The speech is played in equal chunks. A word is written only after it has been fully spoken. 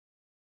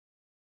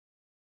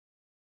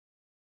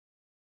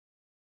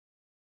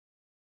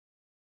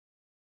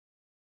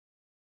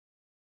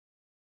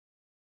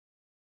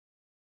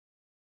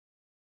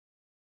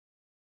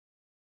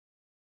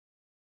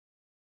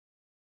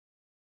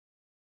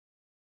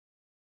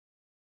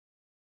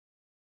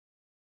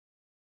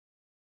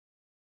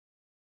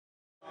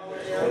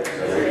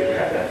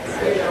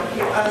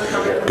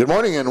Good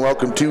morning and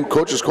welcome to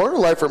Coach's Corner,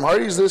 live from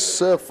Hardy's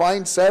this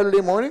fine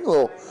Saturday morning. A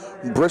little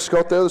brisk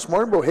out there this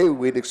morning, but hey,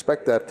 we'd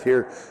expect that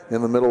here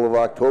in the middle of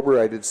October.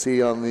 I did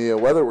see on the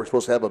weather we're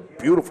supposed to have a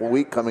beautiful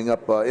week coming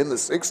up in the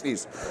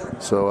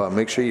 60s. So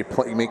make sure you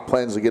make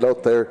plans to get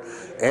out there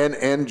and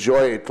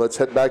enjoy it. Let's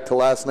head back to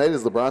last night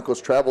as the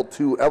Broncos traveled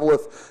to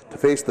Eveleth to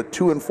face the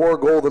 2-4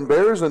 Golden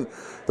Bears. And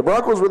the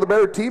Broncos were the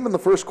better team in the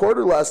first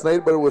quarter last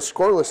night, but it was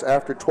scoreless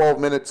after 12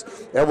 minutes.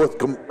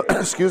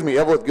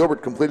 Eveleth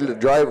Gilbert completed a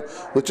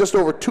drive with just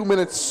over 2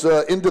 minutes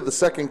into the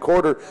second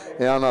quarter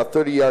on a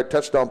 30-yard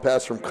touchdown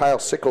pass from Kyle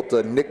Sickle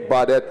to Nick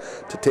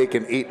Baudette to take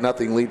an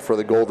 8-0 lead for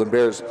the Golden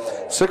Bears.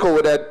 Sickle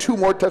would add 2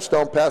 more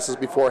touchdown passes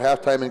before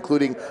halftime,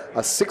 including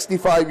a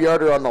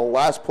 65-yarder on the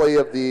last play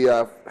of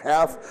the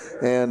half,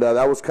 and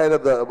that was kind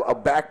of a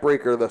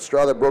backbreaker, the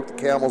straw that broke the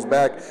camel's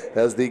back,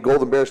 as the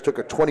Golden Bears took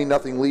a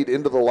 20-0 lead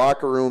into the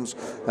locker rooms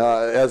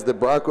as the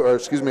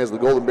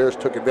Golden Bears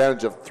took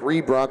advantage of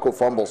 3 Bronco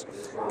fumbles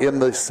in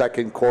the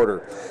second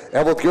quarter.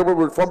 Eveleth Gilbert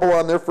would fumble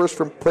on their first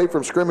play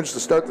from scrimmage to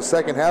start the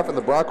second half, and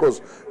the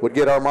Broncos would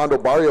get Armando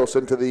Barrios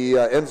into the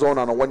end zone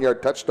on a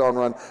 1-yard touchdown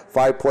run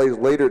 5 plays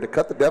later to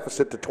cut the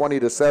deficit to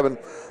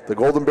 20-7. The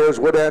Golden Bears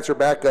would answer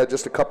back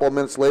just a couple of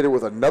minutes later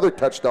with another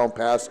touchdown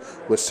pass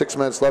with 6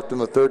 minutes left in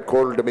the third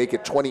quarter to make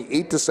it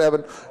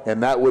 28-7,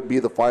 and that would be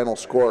the final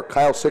score.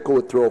 Kyle Sickle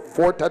would throw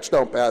 4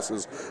 touchdown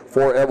passes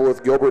for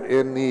Eveleth Gilbert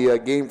in the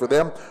game for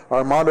them.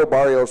 Armando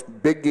Barrios,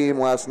 big game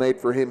last night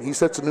for him. He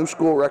sets a new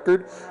school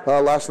record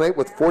last night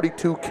with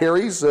 42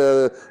 carries,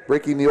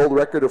 breaking the old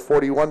record of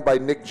 41 by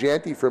Nick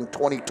Janty from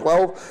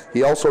 2012.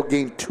 He also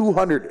gained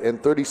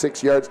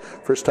 236 yards.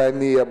 First time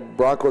the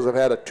Broncos have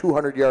had a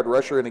 200-yard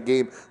rusher in a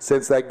game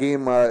since that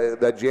game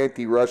that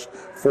Janty rushed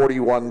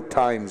 41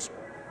 times.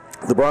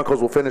 The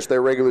Broncos will finish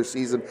their regular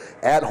season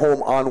at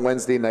home on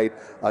Wednesday night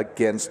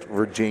against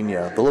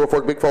Virginia. The Little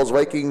Fork Big Falls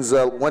Vikings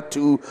went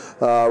to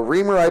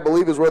Reamer, I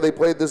believe, is where they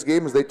played this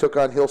game, as they took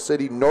on Hill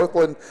City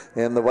Northland,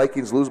 and the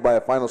Vikings lose by a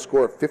final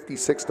score of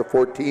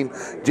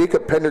 56-14.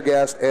 Jacob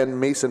Pendergast and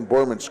Mason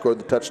Borman scored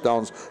the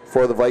touchdowns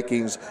for the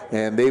Vikings,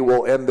 and they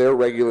will end their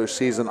regular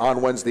season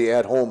on Wednesday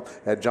at home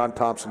at John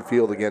Thompson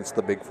Field against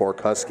the Big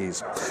Fork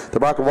Huskies. The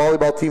Bronco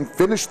volleyball team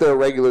finished their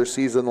regular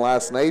season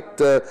last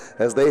night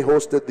as they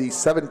hosted the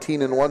 17-1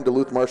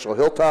 Duluth Marshall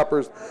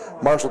Hilltoppers.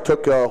 Marshall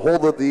took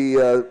hold of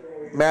the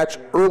match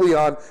early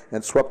on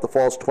and swept the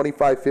Falls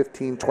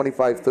 25-15,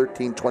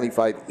 25-13,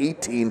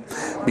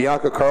 25-18.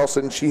 Bianca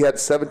Carlson, she had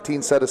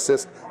 17 set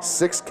assists,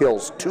 6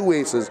 kills, 2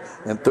 aces,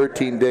 and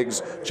 13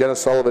 digs. Jenna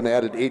Sullivan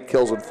added 8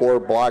 kills and 4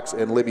 blocks,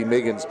 and Libby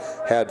Miggins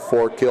had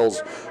 4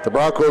 kills. The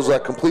Broncos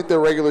complete their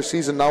regular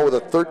season now with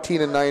a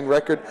 13-9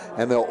 record,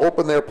 and they'll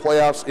open their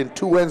playoffs in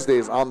 2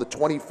 Wednesdays on the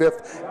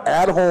 25th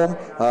at home,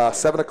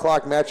 7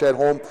 o'clock match at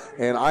home,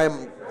 and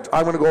I'm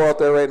going to go out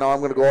there right now. I'm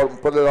going to go out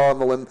and put it on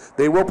the limb.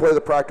 They will play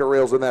the Proctor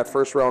Rails in that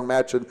first round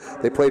match, and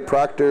they played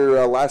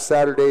Proctor last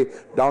Saturday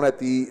down at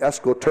the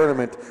ESCO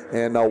tournament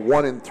and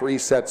won in 3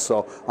 sets.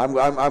 So I'm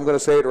going to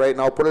say it right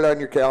now. Put it on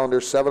your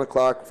calendar. 7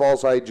 o'clock,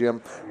 Falls High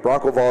Gym,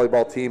 Bronco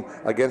volleyball team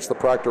against the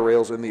Proctor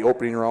Rails in the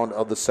opening round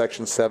of the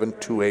Section 7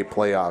 2A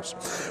playoffs.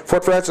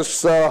 Fort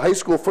Francis High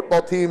School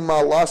football team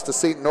lost to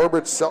St.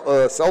 Norbert's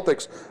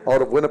Celtics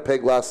out of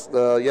Winnipeg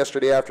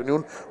yesterday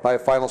afternoon by a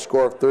final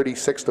score of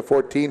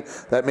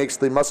 36-14. That makes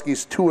the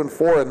Muskies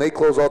 2-4, and they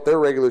close out their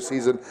regular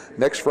season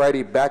next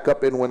Friday back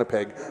up in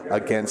Winnipeg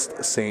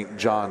against St.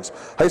 John's.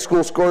 High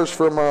school scores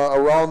from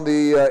around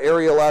the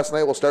area last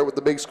night. We'll start with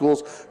the big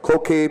schools.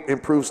 Cloquet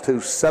improves to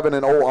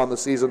 7-0 on the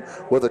season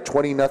with a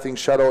 20-0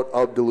 shutout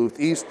of Duluth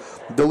East.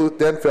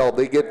 Duluth-Denfeld,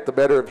 they get the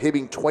better of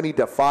Hibbing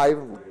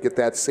 20-5. Get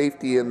that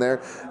safety in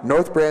there.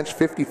 North Branch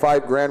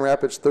 55, Grand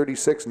Rapids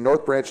 36.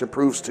 North Branch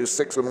improves to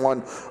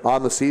 6-1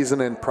 on the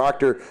season, and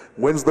Proctor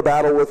wins the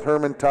battle with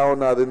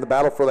Hermantown in the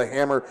battle for the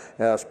hammer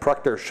as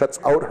Proctor shuts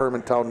out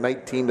Hermantown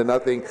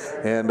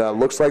 19-0, and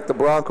looks like the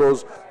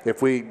Broncos,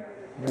 if we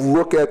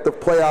look at the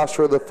playoffs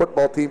for the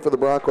football team for the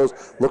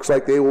Broncos, looks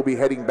like they will be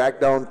heading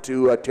back down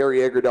to Terry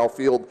Agardell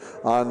Field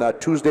on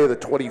Tuesday the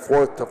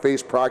 24th to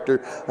face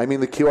Proctor. I mean,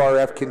 the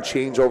QRF can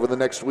change over the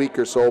next week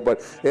or so,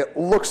 but it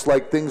looks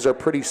like things are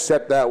pretty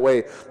set that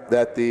way,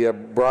 that the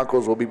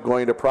Broncos will be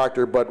going to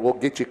Proctor, but we'll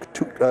get you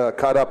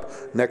caught up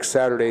next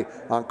Saturday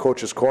on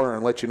Coach's Corner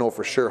and let you know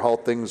for sure how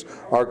things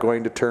are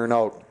going to turn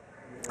out.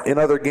 In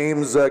other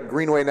games,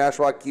 Greenway,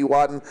 Nashwauk,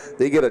 Keewatin,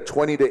 they get a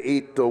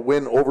 20-8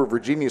 win over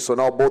Virginia. So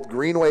now both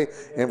Greenway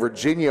and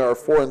Virginia are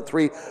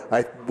 4-3.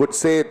 I would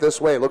say it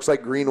this way: it looks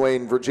like Greenway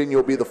and Virginia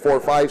will be the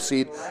 4-5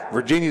 seed.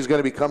 Virginia is going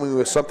to be coming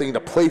with something to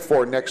play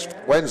for next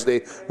Wednesday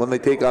when they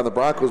take on the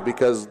Broncos,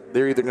 because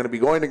they're either going to be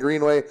going to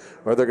Greenway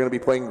or they're going to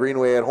be playing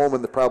Greenway at home,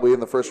 and probably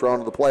in the first round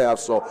of the playoffs.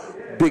 So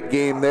big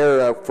game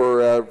there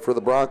for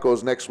the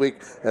Broncos next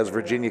week as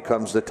Virginia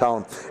comes to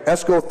town.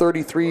 ESCO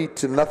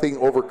 33-0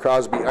 over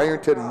Crosby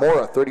Ironton. Fredericton.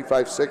 Mora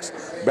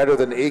 35-6, better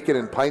than Aiken,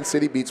 and Pine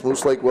City beats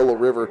Moose Lake Willow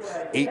River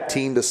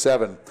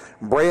 18-7.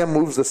 Braham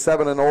moves to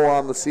 7-0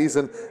 on the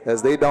season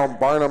as they down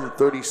Barnum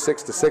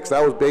 36-6.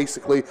 That was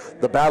basically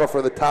the battle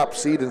for the top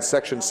seed in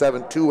Section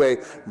 7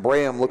 2A.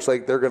 Braham looks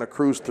like they're going to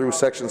cruise through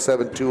Section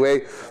 7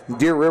 2A.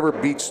 Deer River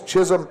beats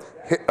Chisholm.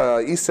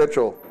 East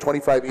Central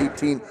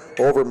 25-18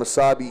 over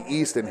Mesabi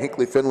East, and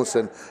Hinckley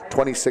Finlayson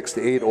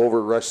 26-8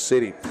 over Rush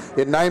City.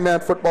 In 9-man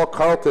football,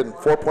 Carleton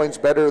 4 points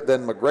better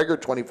than McGregor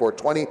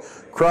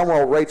 24-20.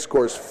 Cromwell Wright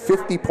scores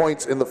 50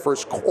 points in the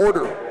first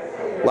quarter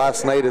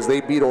last night as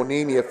they beat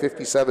Onamia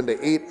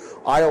 57-8.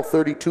 Isle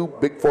 32,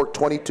 Big Fork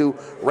 22.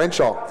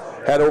 Renshaw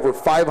had over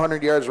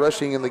 500 yards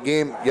rushing in the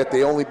game, yet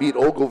they only beat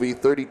Ogilvie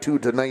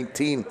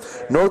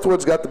 32-19.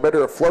 Northwood's got the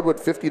better of Floodwood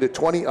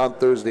 50-20 on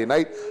Thursday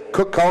night.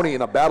 Cook County,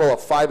 in a battle of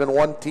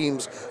 5-1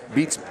 teams,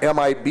 beats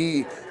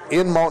MIB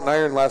in Mountain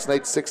Iron last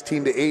night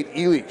 16-8.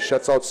 Ely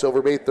shuts out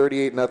Silver Bay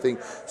 38-0.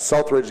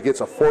 Southridge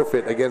gets a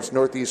forfeit against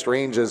Northeast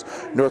Range as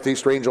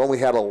Northeast Range only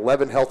had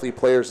 11 healthy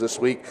players this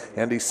week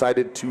and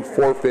decided to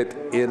forfeit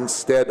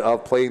instead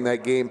of playing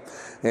that game.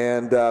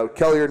 And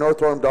Kellier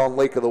Northorm down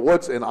Lake of the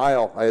Woods, and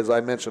Isle, as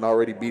I mentioned,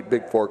 already beat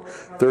Big Fork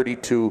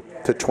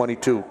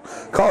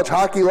 32-22. College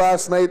hockey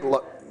last night.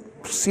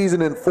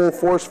 Season in full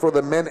force for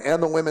the men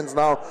and the women's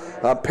now.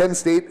 Penn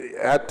State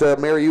at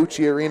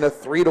Mariucci Arena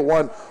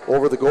 3-1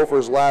 over the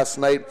Gophers last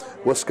night.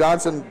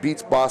 Wisconsin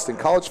beats Boston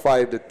College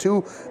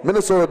 5-2.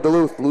 Minnesota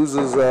Duluth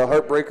loses a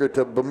heartbreaker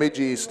to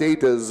Bemidji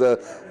State as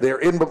they're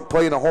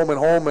playing a home and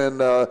home, and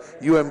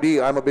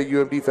UMD. I'm a big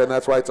UMD fan.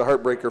 That's why it's a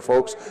heartbreaker,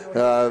 folks.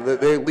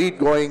 They lead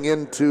going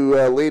into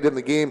late in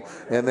the game,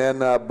 and then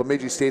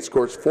Bemidji State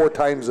scores 4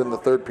 times in the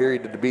third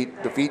period to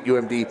defeat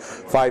UMD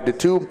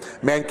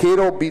 5-2.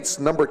 Mankato beats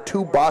number 2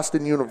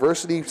 Boston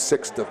University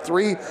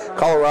 6-3.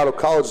 Colorado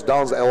College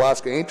downs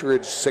Alaska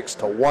Anchorage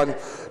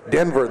 6-1.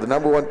 Denver, the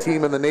number 1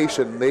 team in the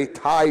nation, they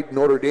tied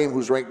Notre Dame,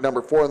 who's ranked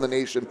number 4 in the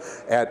nation,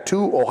 at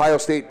 2. Ohio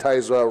State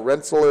ties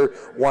Rensselaer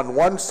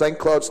 1-1. St.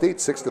 Cloud State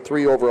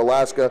 6-3 over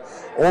Alaska.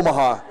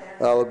 Omaha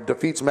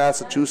defeats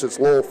Massachusetts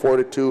Lowell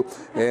 4-2,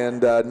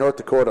 and North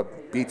Dakota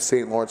beats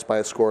St. Lawrence by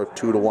a score of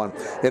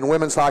 2-1. In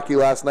women's hockey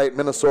last night,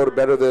 Minnesota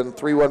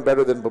 3-1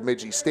 better than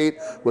Bemidji State.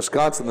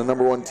 Wisconsin, the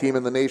number 1 team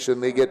in the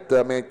nation, they get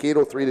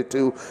Mankato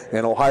 3-2,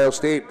 and Ohio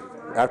State,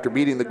 after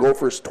beating the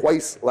Gophers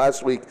twice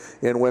last week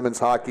in women's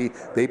hockey,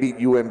 they beat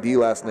UMD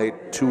last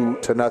night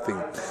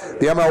 2-0.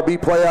 The MLB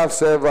playoffs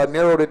have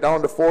narrowed it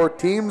down to 4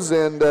 teams,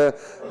 and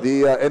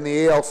in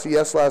the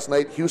ALCS last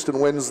night, Houston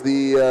wins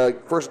the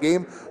first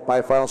game by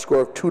a final score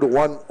of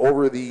 2-1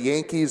 over the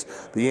Yankees.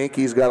 The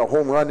Yankees got a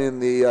home run in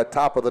the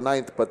top of the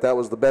 9th, but that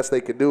was the best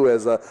they could do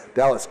as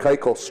Dallas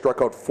Keuchel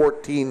struck out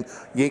 14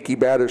 Yankee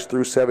batters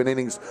through 7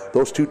 innings.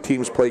 Those 2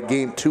 teams play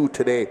game 2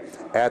 today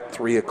at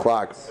 3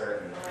 o'clock.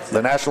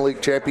 The National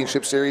League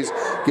Championship Series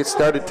gets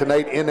started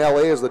tonight in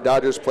LA as the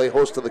Dodgers play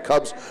host to the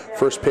Cubs.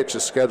 First pitch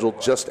is scheduled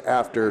just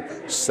after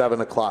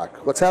 7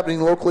 o'clock. What's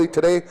happening locally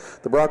today?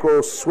 The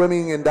Broncos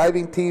swimming and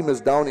diving team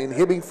is down in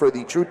Hibbing for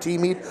the True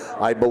Team meet.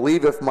 I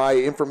believe, if my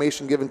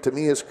information given to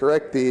me is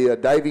correct, the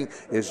diving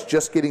is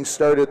just getting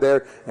started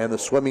there, and the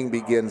swimming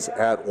begins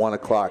at 1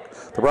 o'clock.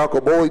 The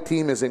Bronco bowling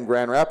team is in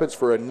Grand Rapids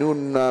for a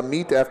noon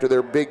meet after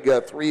their big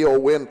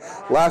 3-0 win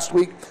last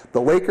week.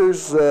 The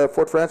Lakers,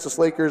 Fort Francis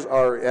Lakers,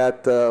 are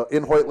at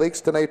in Hoyt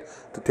Lakes tonight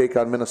to take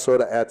on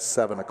Minnesota at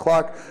 7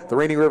 o'clock. The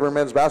Rainy River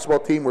men's basketball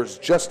team was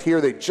just here.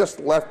 They just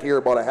left here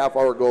about a half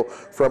hour ago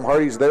from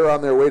Hardee's. They're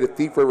on their way to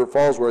Thief River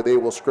Falls, where they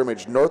will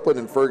scrimmage Northland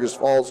and Fergus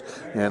Falls.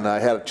 And I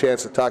had a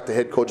chance to talk to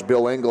head coach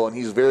Bill Engel, and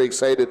he's very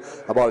excited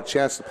about a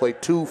chance to play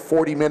 2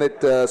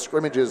 40-minute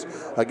scrimmages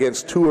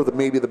against 2 of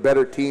maybe the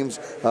better teams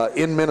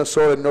in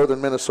Minnesota, Northern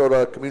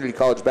Minnesota Community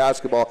College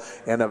basketball,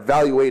 and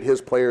evaluate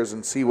his players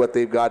and see what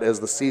they've got as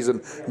the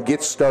season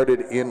gets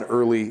started in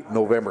early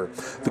November.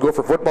 The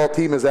Gopher football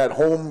team is at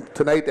home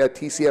tonight at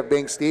TCF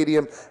Bank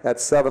Stadium at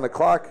 7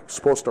 o'clock.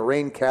 Supposed to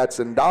rain cats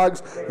and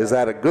dogs. Is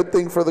that a good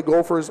thing for the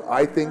Gophers?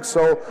 I think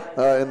so,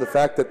 in the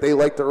fact that they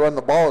like to run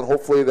the ball, and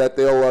hopefully that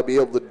they'll be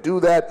able to do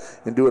that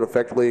and do it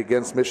effectively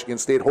against Michigan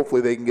State.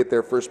 Hopefully they can get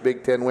their first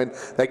Big Ten win.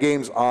 That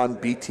game's on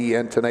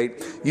BTN tonight.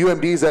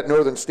 UMD's at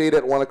Northern State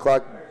at 1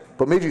 o'clock.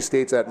 Bemidji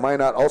State's at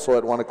Minot, also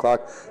at 1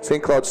 o'clock.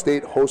 St. Cloud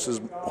State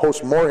hosts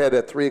Moorhead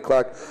at 3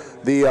 o'clock.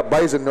 The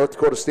Bison, North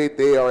Dakota State,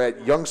 they are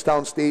at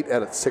Youngstown State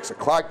at a 6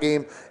 o'clock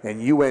game,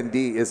 and UND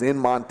is in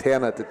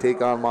Montana to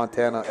take on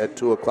Montana at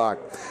 2 o'clock.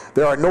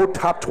 There are no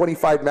top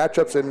 25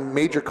 matchups in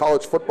major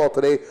college football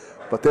today,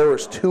 but there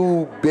was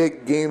 2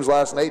 big games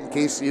last night. In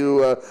case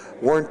you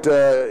weren't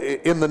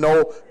in the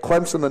know,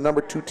 Clemson, the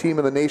number 2 team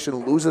in the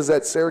nation, loses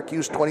at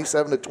Syracuse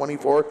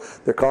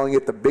 27-24. They're calling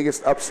it the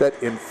biggest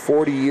upset in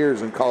 40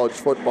 years in college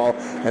football.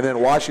 And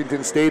then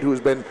Washington State, who's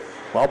been,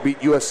 beat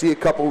USC a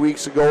couple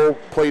weeks ago,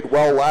 played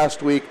well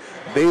last week.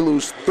 They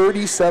lose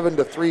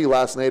 37-3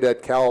 last night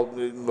at Cal.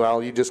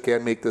 Well, you just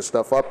can't make this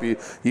stuff up.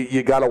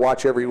 You got to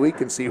watch every week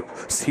and see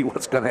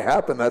what's going to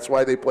happen. That's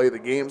why they play the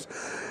games.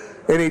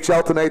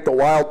 NHL tonight, the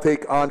Wild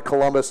take on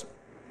Columbus.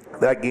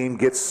 That game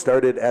gets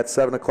started at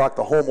 7 o'clock,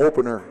 the home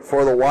opener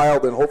for the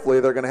Wild, and hopefully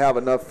they're going to have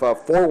enough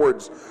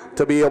forwards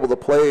to be able to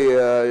play.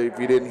 If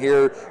you didn't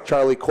hear,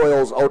 Charlie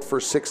Coyle's out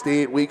for 6 to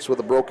 8 weeks with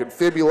a broken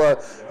fibula,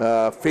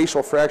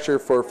 facial fracture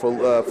for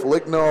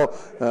Foligno.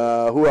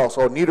 Who else?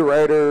 Oh,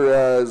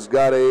 Niederreiter has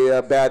got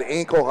a bad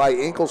high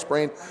ankle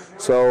sprain.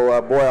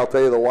 So, boy, I'll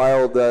tell you, the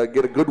Wild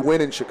get a good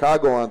win in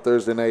Chicago on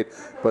Thursday night,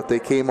 but they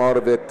came out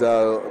of it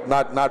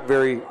not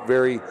very,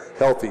 very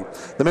healthy.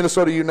 The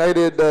Minnesota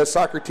United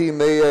soccer team,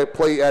 they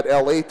play at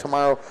LA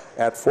tomorrow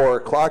at 4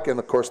 o'clock, and,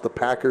 of course, the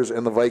Packers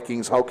and the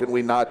Vikings. How can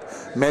we not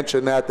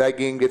mention that? That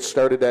game gets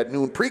started at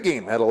noon,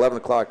 pregame at 11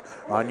 o'clock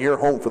on your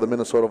home for the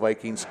Minnesota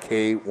Vikings,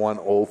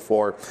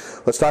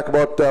 K104. Let's talk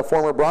about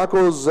former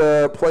Broncos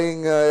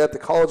playing at the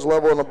college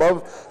level and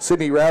above.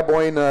 Sydney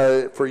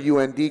Raboyne for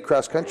UND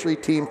cross-country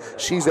team.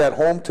 She's at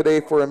home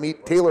today for a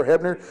meet. Taylor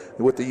Hebner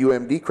with the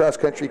UMD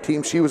cross-country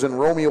team. She was in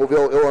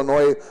Romeoville,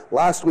 Illinois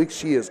last week.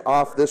 She is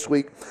off this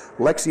week.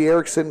 Lexi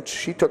Erickson,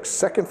 she took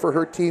second for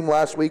her team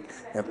last week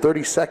and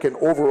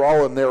 32nd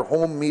overall in their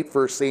home meet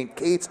for St.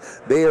 Kate's.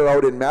 They are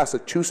out in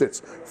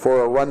Massachusetts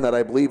for a run that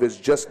I believe is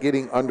just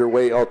getting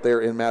underway out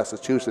there in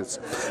Massachusetts.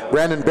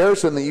 Brandon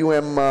Barrison, the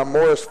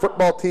Morris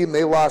football team,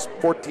 they lost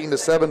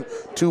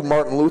 14-7 to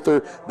Martin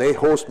Luther. They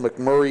host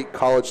McMurray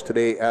College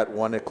today at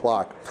 1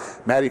 o'clock.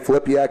 Maddie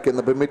Filipiak and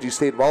the Bemidji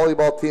State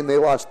volleyball team, they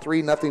lost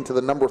 3-0 to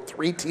the number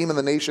 3 team in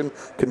the nation,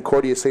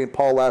 Concordia St.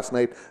 Paul, last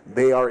night.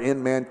 They are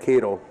in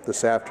Mankato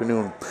this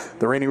afternoon.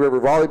 The Rainy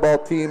River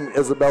volleyball team,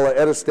 Isabella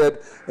Edisted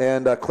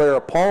and Clara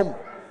Palm.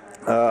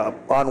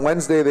 On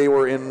Wednesday, they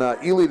were in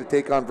Ely to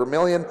take on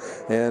Vermilion,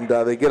 and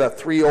they get a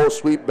 3-0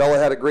 sweep. Bella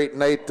had a great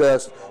night.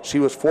 She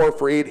was 4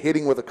 for 8,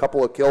 hitting with a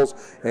couple of kills,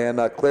 and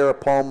Clara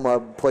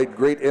Palm played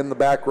great in the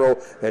back row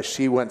as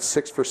she went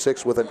 6 for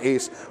 6 with an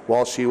ace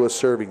while she was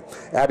serving.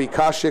 Abby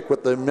Koshik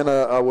with the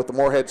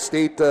Moorhead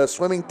State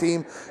swimming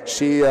team.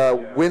 She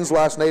wins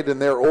last night in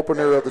their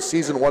opener of the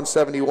season,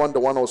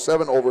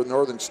 171-107 over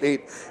Northern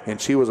State, and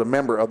she was a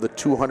member of the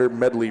 200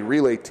 medley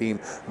relay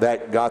team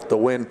that got the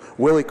win.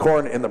 Willie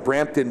Korn in the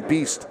Brampton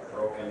Beast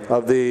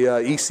of the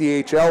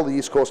ECHL, the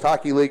East Coast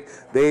Hockey League.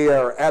 They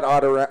are at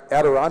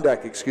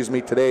Adirondack,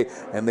 today,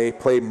 and they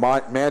play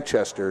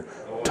Manchester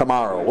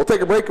tomorrow. We'll take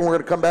a break, and we're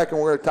going to come back,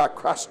 and we're going to talk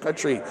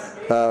cross-country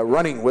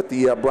running with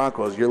the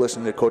Broncos. You're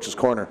listening to Coach's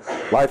Corner,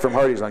 live from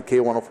Hardee's on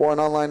K104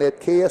 and online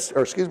at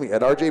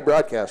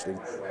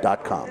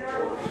rjbroadcasting.com.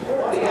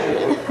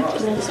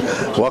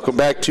 Welcome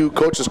back to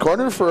Coach's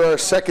Corner for our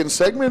second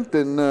segment,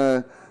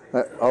 and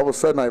all of a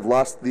sudden, I've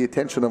lost the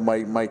attention of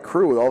my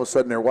crew. All of a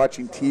sudden, they're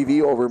watching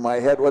TV over my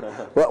head.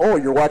 Oh,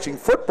 you're watching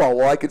football.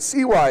 Well, I could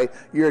see why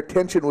your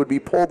attention would be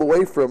pulled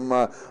away from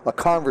a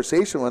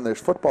conversation when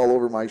there's football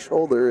over my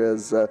shoulder.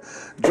 As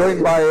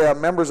joined by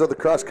members of the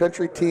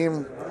cross-country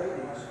team,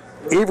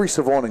 Avery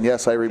Savonin,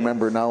 yes, I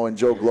remember now, and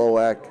Joe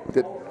Glowak.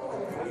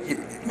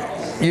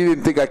 You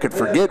didn't think I could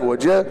forget,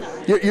 would you?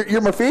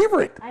 You're my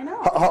favorite. I know.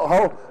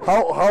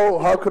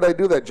 How could I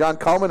do that? John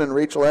Kalman and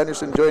Rachel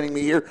Anderson joining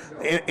me here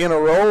in a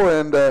row,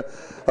 and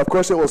of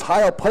course it was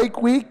Heil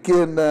Pike week,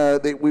 and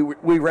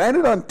we ran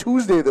it on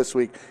Tuesday this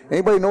week.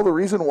 Anybody know the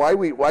reason why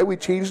we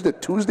changed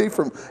it Tuesday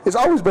from? It's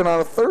always been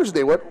on a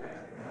Thursday. What?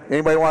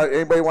 Anybody want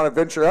to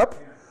venture up?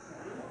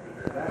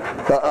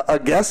 A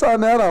guess on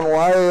that, on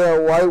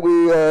why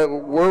we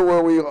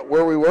were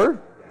where we were?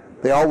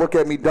 They all look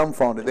at me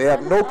dumbfounded. They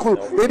have no clue.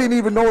 They didn't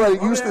even know that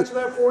it used to.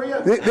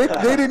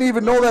 They didn't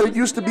even know that it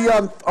used to be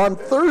on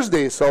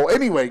Thursday. So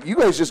anyway, you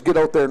guys just get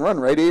out there and run,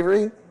 right,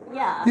 Avery?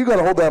 Yeah. You got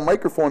to hold that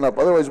microphone up,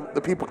 otherwise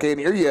the people can't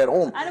hear you at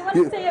home. I don't want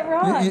to say it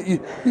wrong.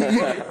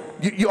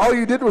 All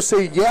you did was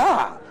say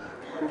yeah.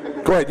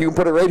 Go ahead. You can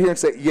put it right here and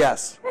say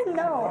yes.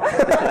 No.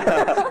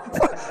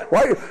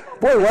 Why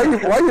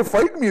are you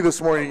fighting me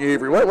this morning,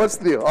 Avery? What's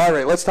the deal? All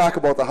right, let's talk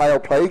about the Heil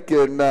Pike,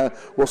 and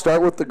we'll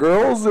start with the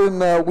girls.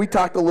 And we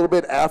talked a little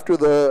bit after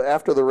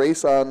the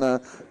race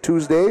on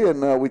Tuesday,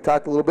 and we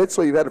talked a little bit.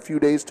 So you've had a few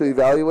days to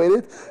evaluate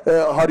it.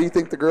 How do you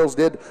think the girls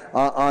did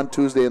on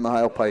Tuesday in the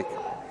Heil Pike?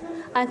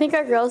 I think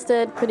our girls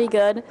did pretty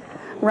good.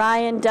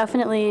 Ryan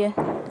definitely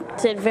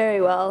did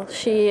very well.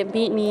 She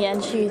beat me,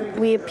 and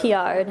we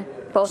PR'd,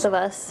 both of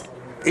us.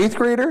 8th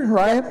grader,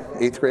 Ryan?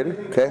 8th grader,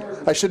 okay.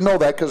 I should know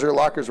that because her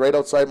locker's right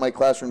outside my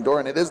classroom door,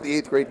 and it is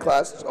the 8th grade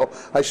class, so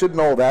I should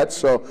know that.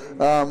 So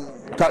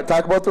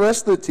talk about the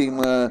rest of the team.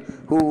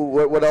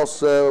 What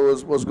else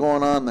was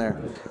going on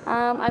there?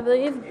 I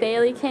believe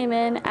Bailey came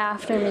in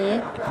after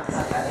me,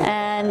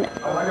 and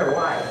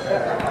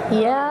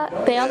yeah,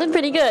 they all did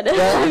pretty good.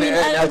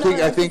 Yeah, I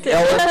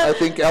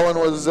think Ellen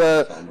was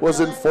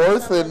in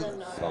 4th,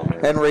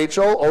 and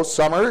Rachel,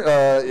 Summer,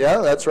 yeah,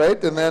 that's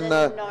right, and then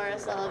Nora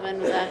Sullivan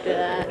was after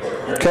that.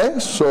 Okay,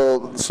 so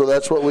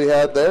that's what we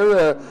had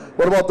there.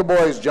 What about the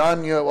boys,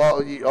 John?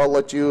 I'll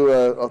let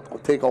you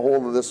take a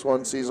hold of this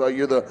one. See, so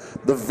you're the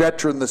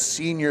veteran, the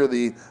senior,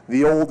 the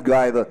old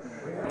guy.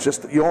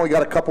 You only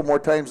got a couple more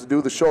times to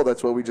do the show.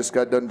 That's what we just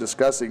got done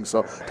discussing.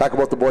 So talk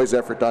about the boys'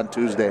 effort on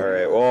Tuesday. All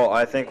right. Well,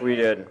 I think we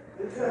did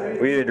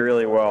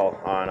really well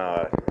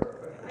on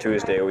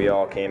Tuesday. We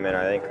all came in.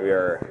 I think we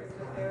are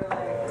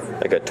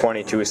like a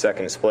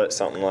 22-second split,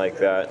 something like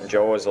that.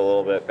 Joe was a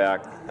little bit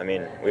back. I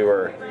mean, we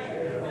were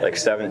like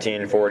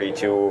 17,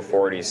 42,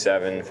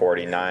 47,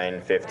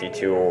 49,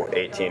 52,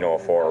 18,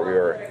 04. We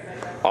were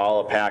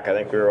all a pack. I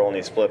think we were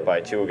only split by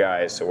 2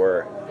 guys, so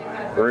we're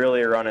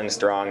really running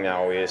strong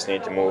now. We just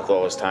need to move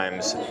those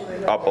times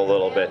up a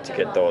little bit to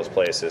get those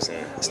places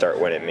and start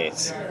winning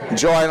meets.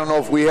 Joe, I don't know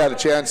if we had a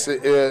chance,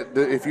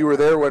 if you were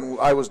there when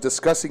I was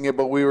discussing it,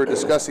 but we were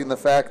discussing the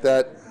fact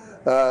that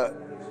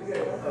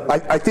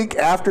I think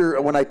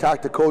after when I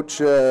talked to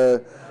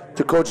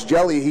Coach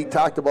Jelly, he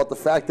talked about the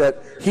fact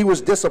that he was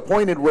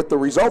disappointed with the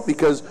result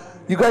because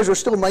you guys are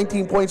still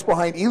 19 points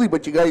behind Ely,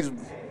 but you guys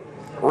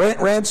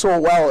ran so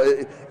well.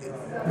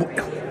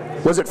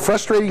 Was it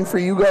frustrating for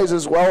you guys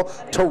as well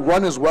to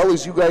run as well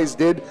as you guys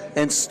did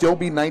and still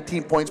be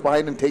 19 points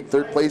behind and take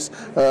 3rd place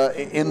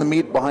in the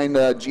meet behind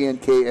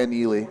GNK and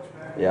Ely?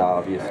 Yeah,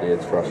 obviously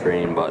it's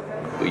frustrating, but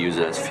we use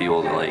it as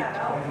fuel to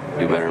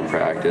do better in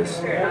practice,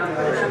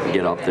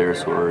 get up there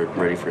so we're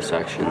ready for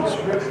sections.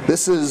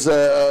 This is,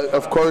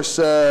 of course,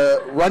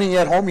 running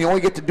at home. You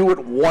only get to do it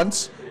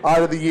once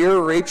out of the year.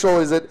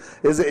 Rachel,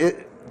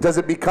 does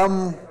it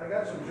become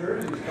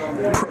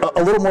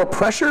a little more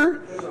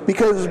pressure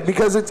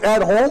because it's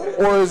at home,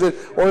 or is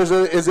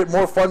it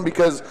more fun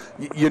because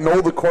you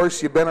know the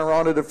course, you've been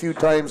around it a few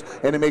times,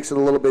 and it makes it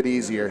a little bit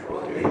easier?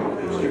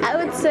 I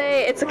would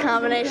say it's a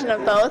combination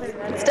of both.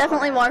 It's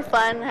definitely more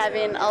fun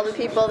having all the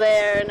people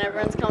there and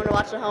everyone's coming to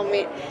watch the home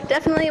meet.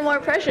 Definitely more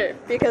pressure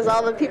because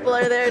all the people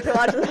are there to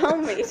watch the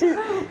home meet.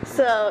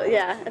 So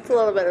yeah, it's a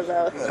little bit of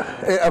both.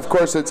 Of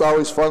course, it's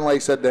always fun, like I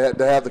said,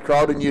 to have the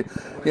crowd, and you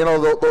know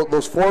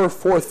those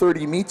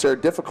 4:30 meets are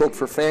difficult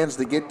for fans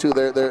to get to.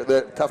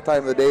 They're tough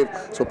time of the day,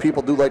 so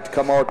people do like to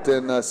come out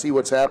and see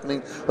what's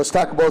happening. Let's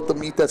talk about the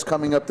meet that's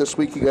coming up this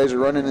week. You guys are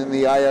running in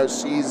the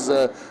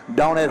IRCs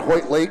down at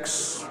Hoyt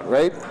Lakes,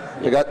 right?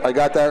 I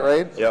got that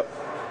right? Yep.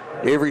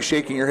 Avery's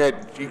shaking your head.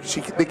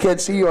 They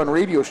can't see you on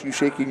radio. You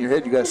shaking your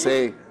head. You gotta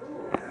say,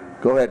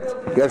 go ahead.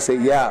 You gotta say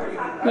yeah.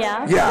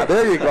 Yeah. Yeah.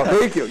 There you go.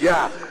 Thank you.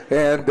 Yeah.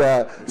 And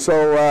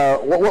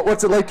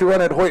what's it like to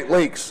run at Hoyt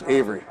Lakes,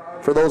 Avery?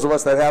 For those of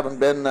us that haven't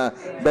been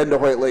to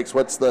Hoyt Lakes,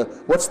 what's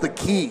the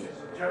key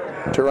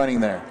to running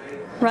there?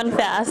 Run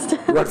fast.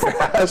 Run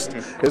fast.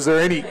 Is there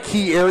any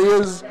key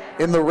areas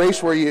in the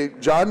race where you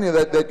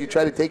that you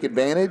try to take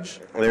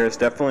advantage? There's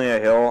definitely a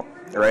hill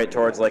right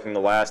towards in the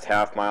last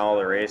half mile of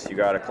the race. You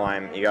got to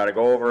climb. You got to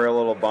go over a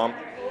little bump,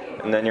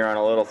 and then you're on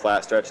a little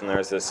flat stretch, and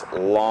there's this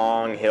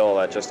long hill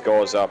that just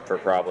goes up for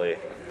probably,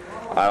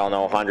 I don't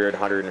know, 100,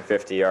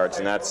 150 yards,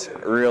 and that's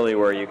really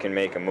where you can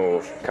make a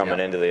move coming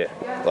into the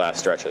last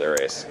stretch of the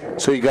race.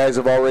 So you guys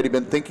have already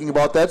been thinking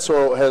about that.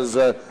 So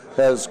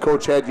has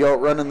Coach had you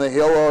out running the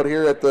hill out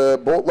here at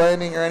the boat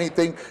landing or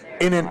anything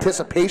in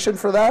anticipation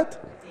for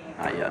that?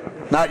 Not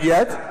yet. Not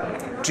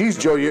yet? Geez,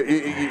 Joe,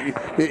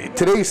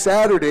 today's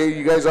Saturday.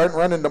 You guys aren't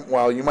running.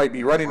 Well, you might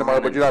be running tomorrow,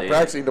 but you're not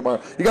practicing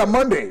tomorrow. You got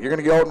Monday. You're going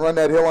to go out and run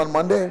that hill on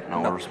Monday?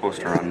 No, we're supposed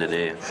to run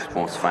today. We're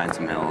supposed to find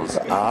some hills.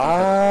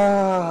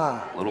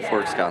 Little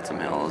Fork's got some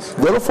hills.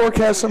 Little Fork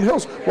has some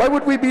hills. Why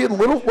would we be in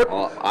Little Fork?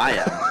 Well, I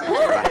am.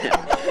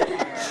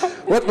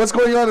 What's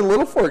going on in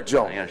Little Fork,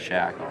 Joe? I got a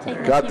shack.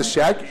 Got the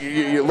shack?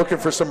 You're looking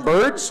for some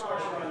birds?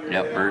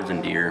 Yep, birds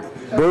and deer.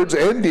 Birds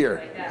and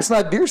deer. It's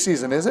not deer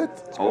season, is it?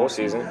 It's bow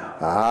season.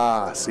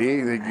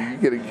 See,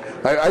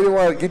 I don't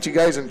want to get you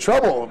guys in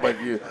trouble, but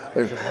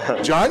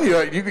John,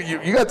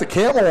 you got the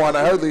camel on.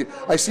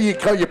 I see you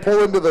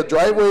pull into the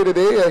driveway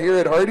today here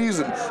at Hardy's,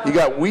 and you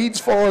got weeds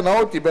falling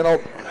out. You've been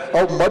out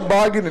mud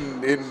bogging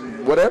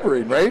and whatever,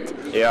 right?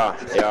 Yeah,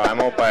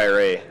 I'm out by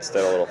Ray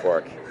instead of Little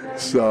Fork.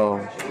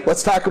 So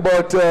let's talk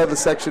about the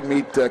section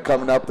meet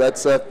coming up.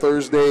 That's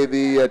Thursday,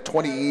 the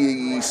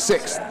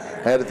 26th.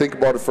 I had to think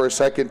about it for a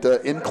second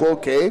in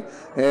Cloquet,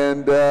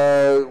 and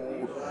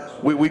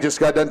we just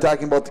got done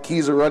talking about the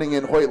keys of running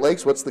in Hoyt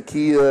Lakes. What's the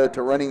key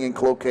to running in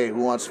Cloquet?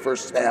 Who wants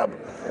first stab?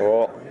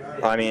 Well,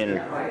 I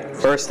mean,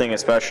 first thing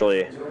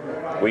especially,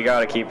 we got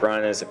to keep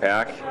running as a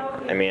pack.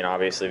 I mean,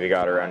 obviously we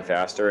got to run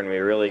faster, and we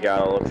really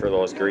got to look for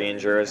those green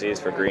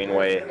jerseys for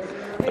Greenway,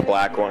 the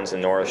black ones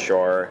in North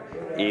Shore,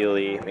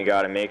 Ely. We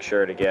got to make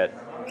sure to get.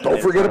 Don't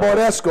forget about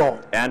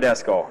Esco. And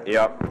Esco,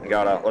 yep. We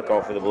got to look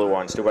out for the blue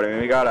ones too. But I mean,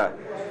 we got to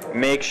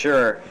make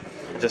sure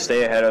to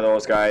stay ahead of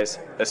those guys,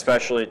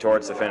 especially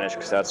towards the finish,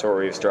 because that's where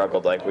we've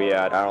struggled. Like we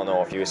had, I don't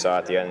know if you saw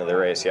at the end of the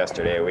race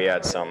yesterday, we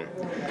had some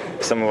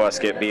of us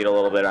get beat a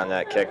little bit on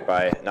that kick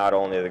by not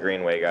only the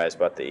Greenway guys,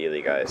 but the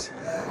Ely guys.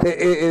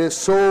 It is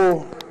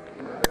so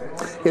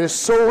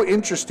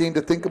interesting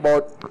to think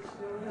about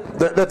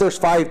that there's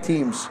 5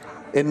 teams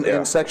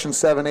in Section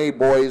 7A,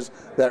 boys,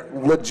 that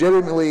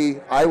legitimately,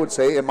 I would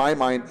say, in my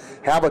mind,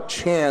 have a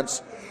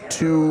chance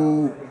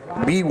to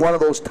be one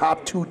of those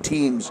top 2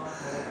 teams.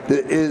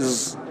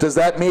 Does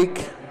that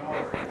make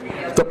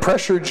the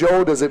pressure,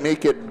 Joe? Does it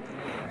make it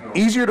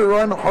easier to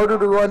run, harder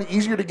to run,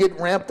 easier to get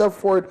ramped up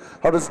for it?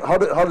 How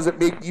does it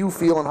make you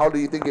feel, and how do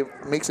you think it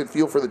makes it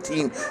feel for the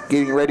team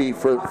getting ready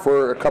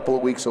for a couple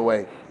of weeks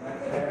away?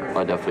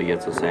 that definitely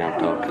gets us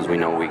amped up because we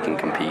know we can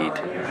compete.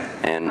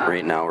 And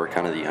right now we're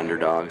kind of the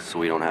underdogs, so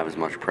we don't have as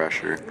much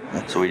pressure.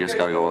 So we just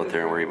got to go out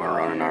there and worry about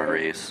running our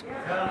race.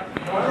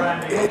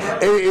 I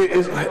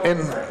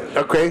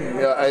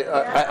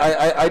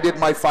did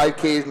my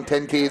 5Ks and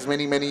 10Ks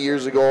many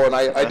years ago, and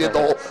I did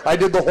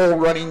the whole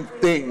running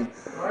thing.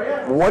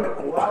 What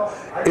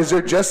is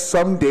there? Just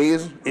some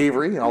days,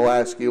 Avery? I'll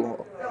ask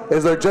you.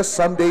 Is there just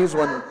some days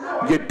when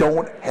you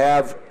don't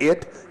have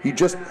it? You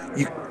just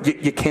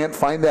you can't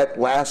find that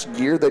last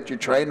gear that you're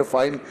trying to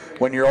find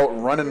when you're out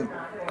running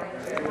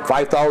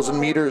 5,000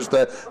 meters,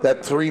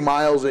 that 3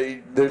 miles.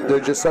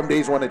 There's just some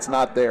days when it's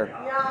not there.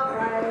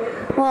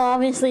 Well,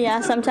 obviously,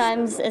 yeah,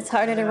 sometimes it's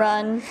harder to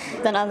run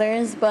than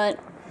others, but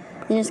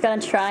you just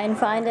gotta try and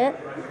find it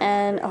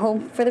and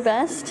hope for the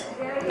best.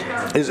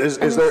 Is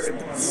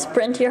there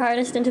sprint your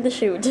hardest into the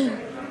chute?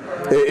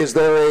 Is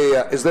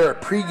there a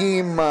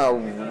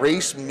pregame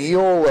race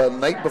meal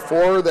night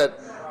before that?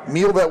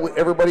 Meal that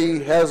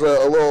everybody has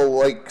a little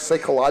like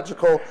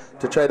psychological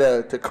to try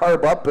to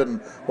carb up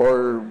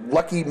or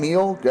lucky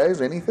meal,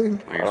 guys?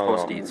 Anything? Well, you're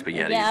supposed to eat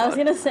spaghetti. Yeah, I was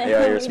gonna say.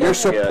 Yeah, you're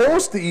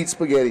supposed to eat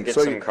spaghetti. Get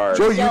so some carbs.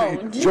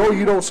 Joe,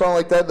 you don't sound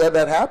like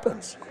that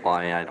happens. Well,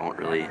 I don't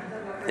really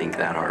think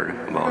that hard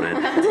about it.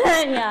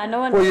 Yeah, no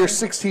one. Well, you're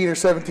 16 or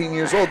 17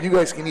 years old. You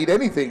guys can eat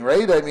anything,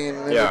 right? I mean.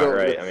 Yeah,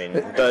 right. I mean,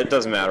 it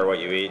doesn't matter what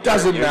you eat.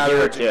 Doesn't matter.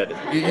 You're a kid.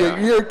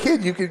 You're a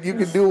kid. You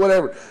can do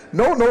whatever.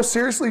 No,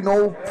 seriously,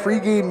 no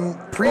pre-race.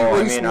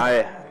 I mean,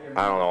 I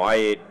don't know. I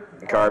eat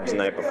carbs the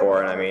night before,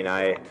 and I mean,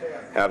 I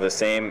have the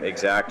same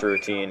exact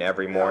routine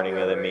every morning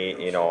of the meet.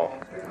 You know,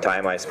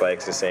 tie my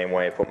spikes the same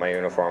way, put my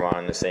uniform on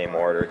in the same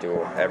order,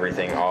 do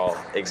everything all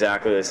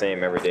exactly the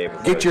same every day.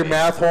 Get your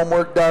math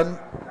homework done.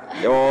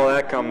 Oh,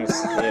 that comes,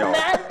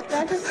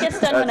 that just gets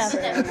done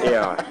whenever.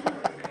 Yeah.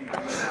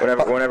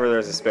 Whenever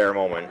there's a spare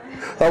moment.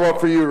 How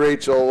about for you,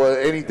 Rachel?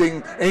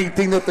 Anything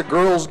that the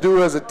girls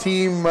do as a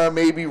team,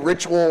 maybe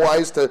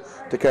ritual-wise, to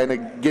kind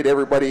of get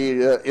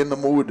everybody in the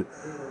mood?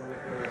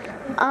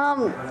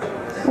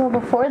 Well,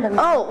 before the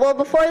meet.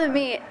 Before the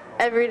meet,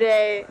 every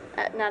day,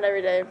 not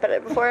every day,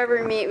 but before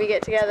every meet, we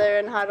get together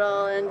and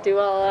huddle and do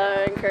all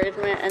our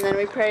encouragement, and then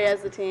we pray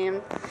as a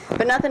team.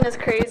 But nothing as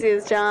crazy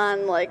as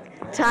John, like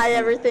tie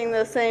everything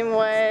the same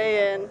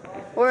way, and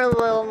we're a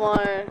little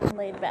more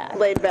laid back. A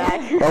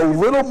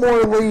little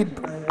more laid.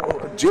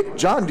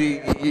 John, do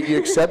you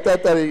accept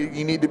that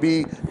you need to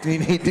be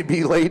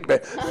laid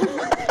back?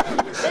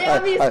 They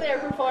obviously are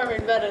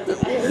performing better than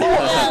us.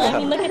 Yeah, I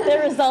mean, look at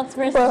their results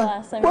versus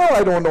us. Well,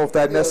 I don't know if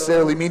that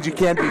necessarily means you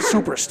can't be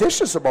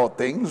superstitious about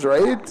things,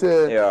 right?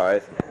 Yeah,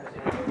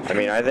 I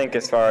mean, I think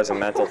as far as a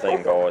mental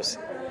thing goes,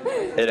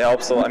 it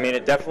helps. I mean,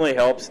 it definitely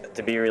helps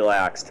to be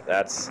relaxed.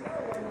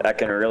 That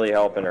can really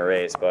help in a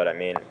race. But I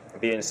mean,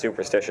 being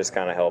superstitious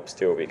kind of helps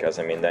too, because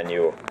I mean, then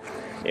you're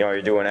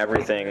doing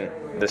everything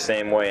the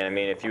same way. And I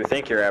mean, if you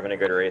think you're having a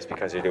good race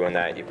because you're doing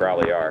that, you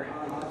probably are.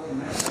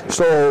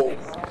 So,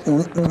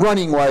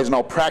 running-wise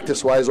now,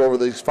 practice-wise, over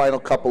these final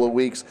couple of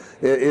weeks,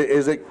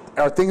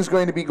 are things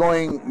going to be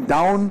going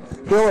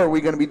downhill? Are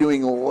we going to be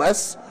doing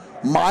less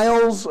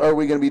miles? Are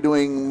we going to be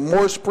doing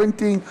more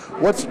sprinting?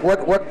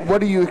 What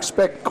do you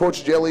expect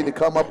Coach Jelly to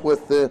come up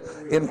with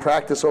in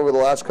practice over the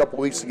last couple of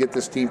weeks to get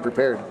this team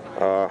prepared?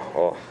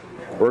 Well,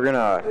 we're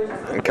gonna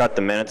cut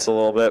the minutes a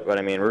little bit, but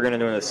I mean, we're gonna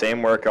do the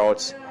same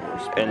workouts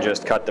and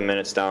just cut the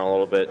minutes down a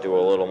little bit, do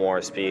a little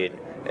more speed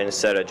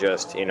instead of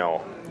just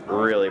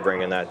really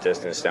bringing that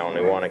distance down.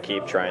 We want to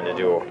keep trying to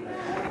do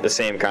the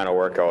same kind of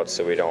workouts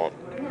so we don't,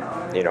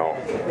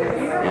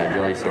 Yeah,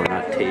 Jelly, so we're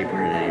not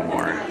tapering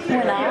anymore.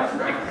 We're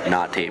not.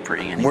 Not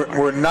tapering anymore.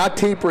 We're not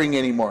tapering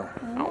anymore.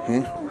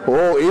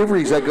 Oh,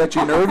 Avery, has that got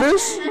you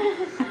nervous?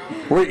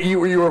 You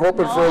were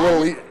hoping for a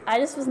little. I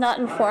just was not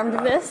informed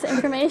of this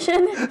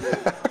information.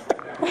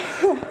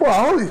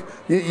 Well,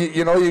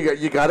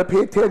 you got to pay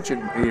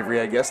attention, Avery.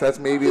 I guess that's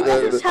maybe He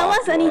doesn't tell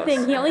us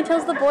anything. He only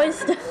tells the boys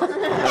stuff.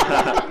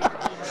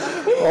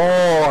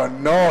 Oh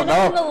no! In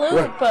the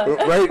loop.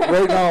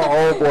 Right now,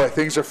 oh boy,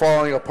 things are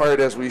falling apart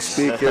as we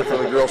speak here for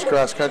the girls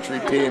cross country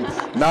team.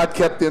 Not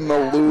kept in the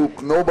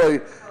loop. Nobody.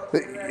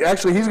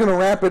 Actually, he's going to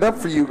ramp it up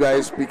for you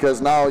guys because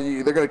now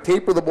they're going to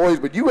taper the boys,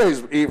 but you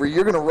guys, Avery,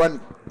 you're going to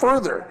run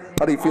further.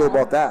 How do you feel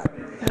about that?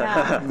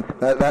 Yeah.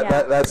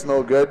 That's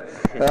no good.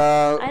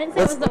 I didn't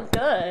say it was no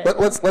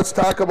good. Let's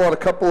talk about a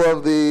couple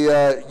of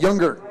the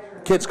younger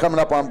kids coming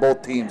up on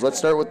both teams. Let's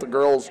start with the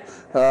girls.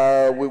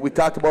 We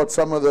talked about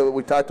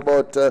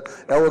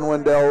Ellen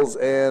Wendell's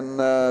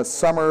and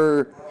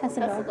Summer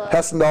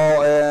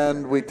Hessendahl,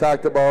 and we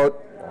talked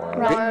about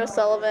Nora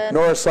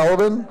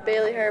Sullivan,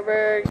 Bailey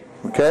Herberg,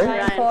 okay,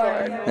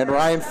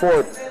 Ryan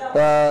Ford.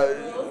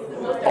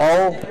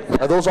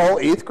 Are those all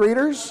 8th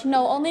graders?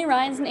 No, only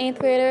Ryan's an 8th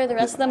grader. The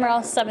rest of them are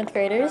all 7th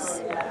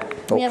graders.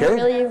 We have a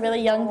really, really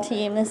young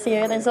team this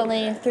year. There's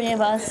only 3 of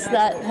us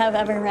that have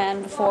ever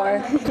ran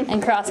before,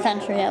 in cross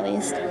country at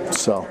least.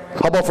 So,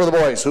 how about for the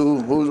boys?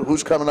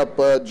 Who's coming up,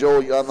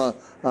 Joe,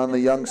 on the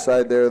young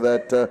side there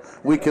that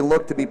we can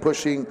look to be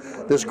pushing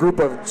this group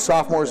of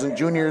sophomores and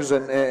juniors,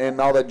 and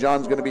now that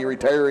John's going to be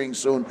retiring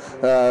soon,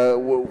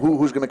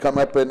 who's going to come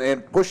up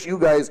and push you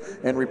guys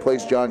and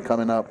replace John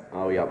coming up?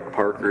 Oh, we got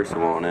Parker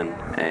Savonin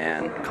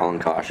and Colin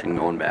Caution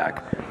going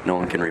back. No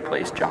one can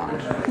replace John.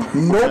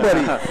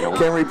 Nobody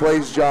can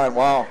replace John.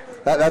 Wow.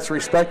 That's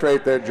respect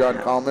right there, John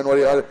Coleman. What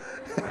do you?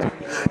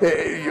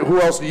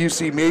 Who else do you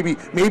see? Maybe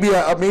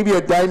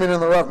a diamond in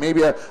the rough.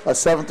 Maybe a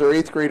 7th or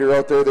 8th grader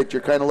out there that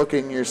you're kind of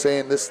looking and you're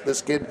saying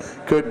this kid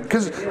could.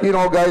 Because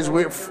guys,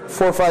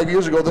 4 or 5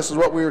 years ago, this is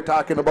what we were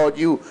talking about.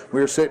 We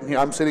were sitting here.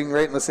 I'm sitting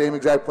right in the same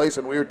exact place,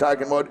 and we were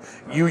talking about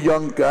you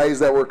young guys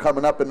that were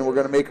coming up and we're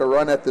going to make a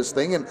run at this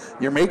thing, and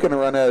you're making a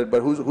run at it.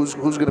 But who's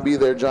going to be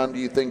there, John? Do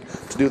you think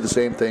to do the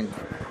same thing?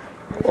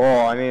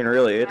 Oh, I mean,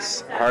 really,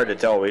 it's hard to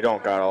tell. We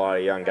don't got a lot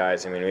of young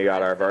guys. I mean, we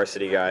got our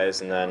varsity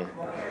guys, and then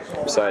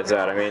besides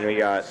that, I mean, we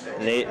got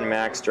Nate and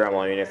Max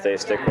Dremel. I mean, if they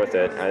stick with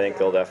it, I think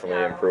they'll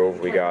definitely improve.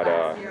 We got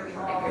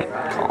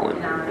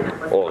Colin.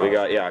 Well, we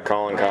got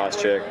Colin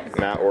Koscheck,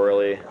 Matt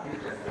Worley.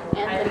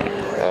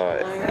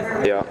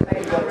 Yeah.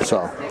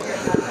 So,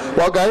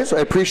 well, guys, I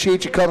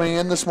appreciate you coming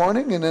in this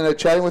morning and then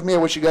chatting with me. I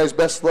wish you guys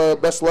best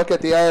luck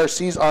at the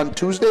IRCs on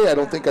Tuesday. I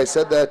don't think I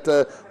said that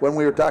when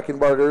we were talking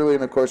about it earlier,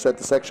 and of course at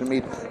the section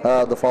meet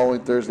the following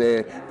Thursday.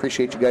 I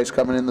appreciate you guys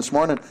coming in this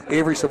morning.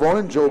 Avery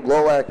Savonin, Joe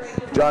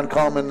Glowak, John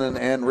Coleman,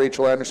 and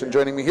Rachel Anderson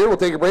joining me here. We'll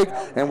take a break,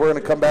 and we're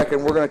going to come back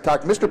and we're going to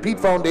talk Mr. Pete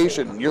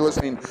Foundation. You're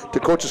listening to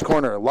Coach's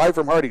Corner, live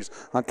from Hardee's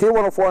on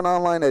K104 and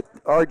online at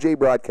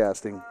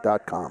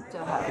rjbroadcasting.com.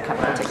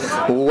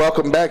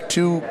 Welcome back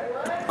to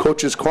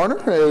Coach's Corner.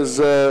 As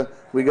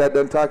we got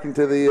done talking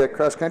to the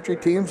cross-country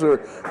teams,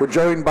 we're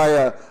joined by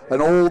an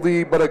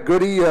oldie but a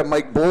goodie,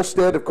 Mike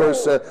Bolstead, of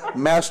course,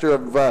 master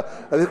of,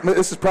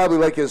 this is probably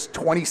like his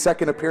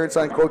 22nd appearance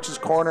on Coach's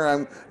Corner.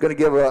 I'm going to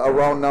give a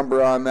round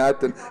number on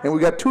that. And we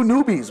got two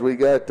newbies. We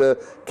got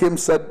Kim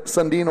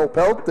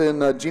Sundino-Pelt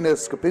and Gina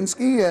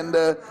Skopinski,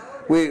 and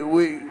we're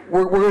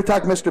going to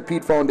talk Mr.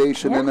 Pete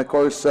Foundation, and of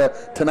course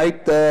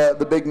tonight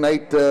the big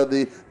night,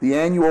 the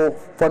annual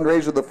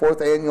fundraiser, the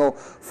 4th annual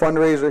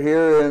fundraiser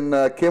here,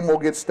 and Kim will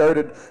get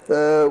started.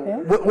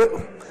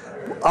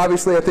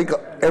 Obviously, I think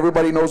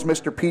everybody knows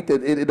Mr. Pete.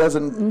 It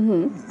doesn't.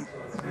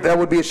 Mm-hmm. That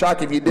would be a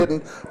shock if you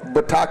didn't.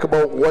 But talk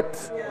about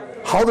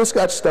how this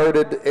got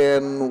started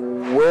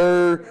and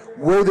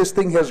where this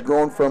thing has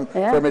grown from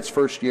its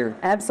first year.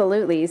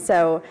 Absolutely.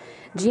 So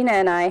Gina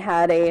and I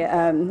had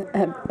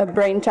a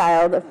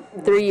brainchild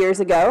 3 years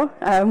ago.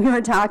 We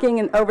were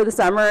talking over the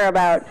summer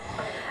about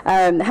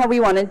how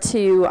we wanted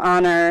to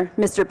honor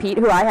Mr. Pete,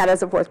 who I had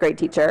as a 4th grade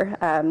teacher.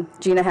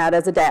 Gina had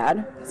as a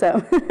dad, so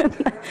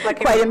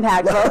quite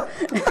impactful.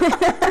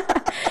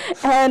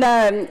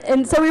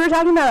 And so we were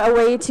talking about a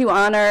way to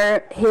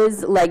honor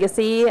his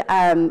legacy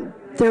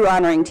through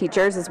honoring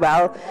teachers as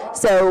well.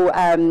 So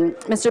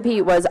Mr.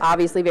 Pete was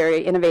obviously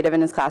very innovative in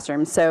his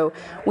classroom, so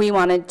we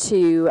wanted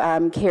to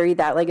carry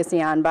that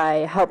legacy on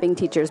by helping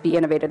teachers be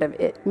innovative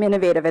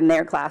in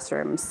their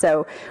classrooms.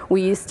 So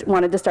we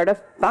wanted to start a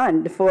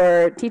fund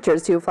for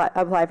teachers to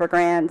apply for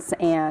grants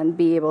and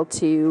be able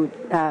to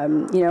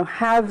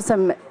have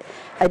some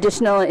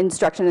additional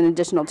instruction and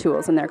additional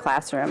tools in their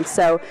classroom.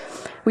 So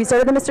we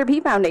started the Mr.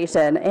 Pete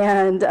Foundation,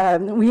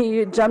 and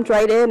we jumped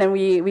right in, and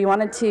we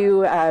wanted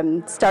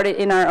to start it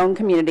in our own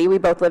community. We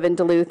both live in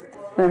Duluth,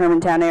 the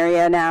Hermantown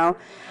area now,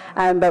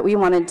 but we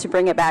wanted to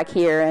bring it back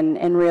here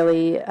and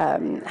really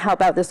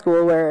help out the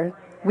school where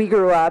we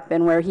grew up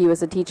and where he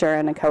was a teacher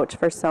and a coach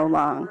for so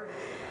long.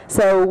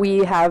 So we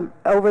have,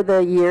 over the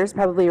years,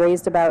 probably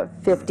raised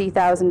about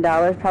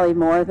 $50,000, probably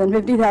more than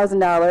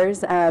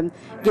 $50,000,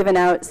 given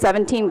out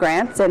 17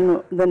 grants,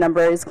 and the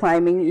number is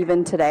climbing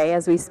even today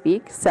as we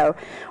speak. So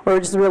we're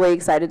just really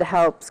excited to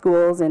help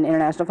schools in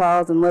International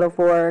Falls and Little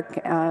Fork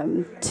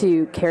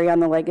to carry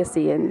on the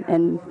legacy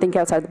and think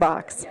outside the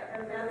box.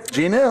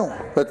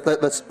 Gina,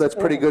 that's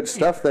pretty good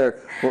stuff there.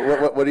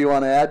 What do you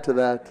want to add to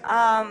that?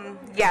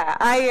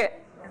 I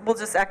will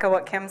just echo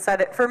what Kim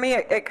said. For me,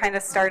 it kind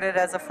of started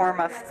as a form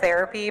of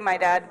therapy. My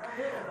dad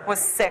was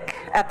sick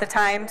at the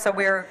time, so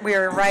we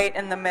were right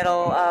in the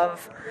middle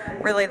of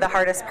really the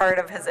hardest part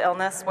of his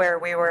illness, where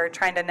we were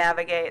trying to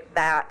navigate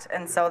that.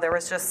 And so there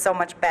was just so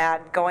much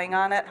bad going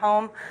on at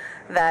home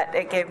that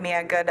it gave me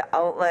a good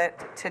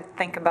outlet to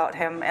think about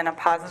him in a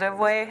positive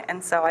way.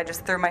 And so I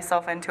just threw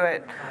myself into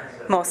it,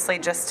 mostly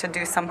just to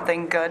do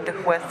something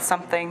good with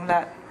something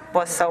that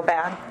was so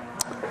bad.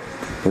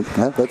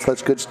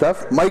 That's good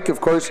stuff. Mike, of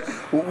course,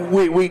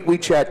 we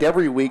chat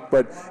every week,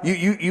 but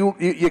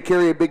you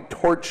carry a big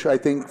torch, I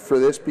think, for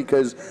this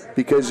because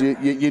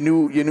you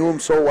knew him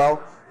so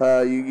well.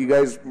 You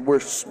guys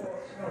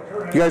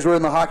were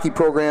in the hockey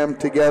program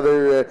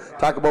together.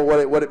 Talk about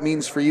what it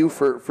means for you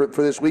for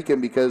this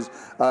weekend, because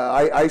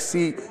I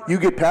see you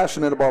get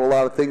passionate about a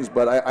lot of things,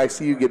 but I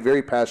see you get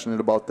very passionate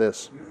about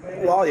this.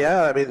 Well,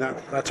 yeah, I mean,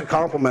 that's a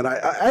compliment.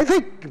 I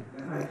think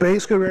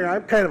basically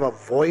I'm kind of a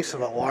voice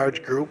of a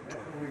large group,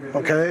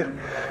 okay?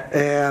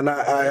 And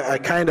I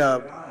kind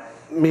of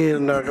me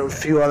and a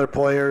few other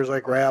players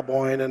like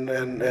Raboyne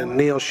and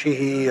Neil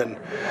Sheehy, and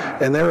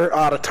they're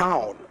out of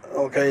town.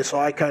 Okay, so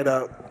I kind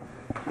of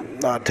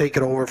take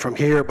it over from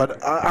here,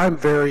 but I'm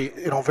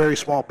very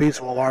small piece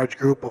of a large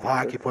group of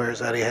hockey players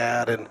that he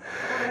had,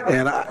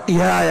 and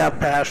I have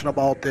passion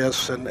about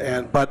this,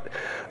 but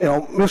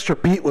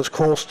Mr. Pete was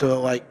close to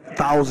like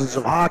thousands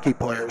of hockey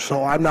players,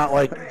 so I'm not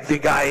like the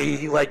guy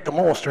he liked the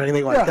most or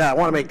anything like that. I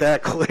want to make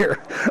that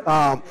clear.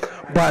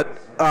 But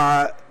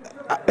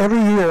every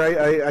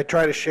year I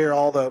try to share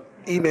all the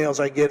emails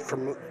I get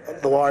from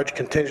the large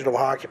contingent of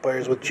hockey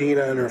players with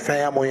Gina and her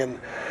family, and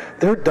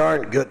they're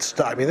darn good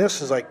stuff. I mean,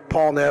 this is like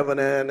Paul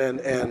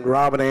Nevenin and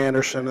Robin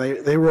Anderson.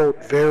 They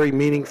wrote very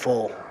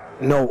meaningful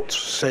notes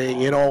saying,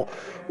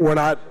 we're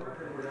not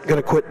going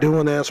to quit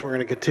doing this. We're going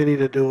to continue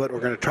to do it.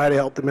 We're going to try to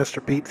help the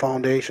Mr. Pete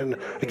Foundation.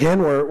 Again,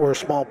 we're a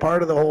small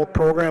part of the whole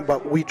program,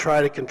 but we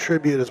try to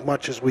contribute as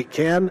much as we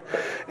can.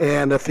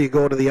 And if you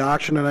go to the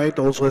auction tonight,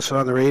 those listed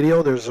on the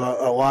radio, there's a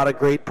lot of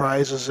great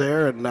prizes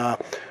there, and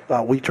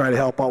we try to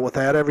help out with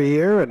that every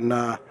year. And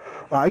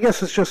I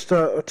guess it's just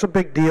it's a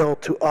big deal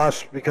to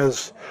us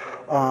because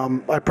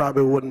I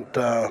probably wouldn't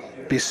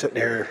be sitting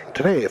here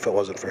today if it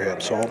wasn't for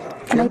him. So,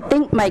 and I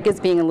think Mike is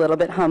being a little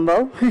bit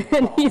humble,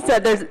 and he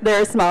said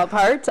they're a small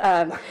part.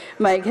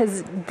 Mike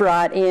has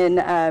brought in,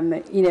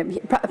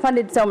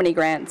 funded so many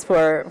grants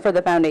for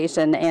the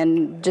foundation,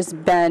 and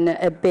just been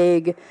a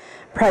big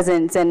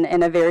presence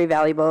and a very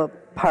valuable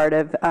part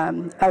of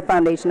our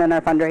foundation and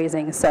our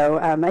fundraising. So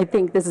I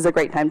think this is a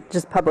great time to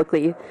just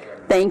publicly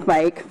thank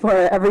Mike for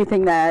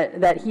everything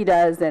that he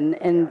does,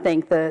 and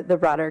thank the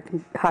broader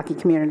hockey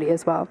community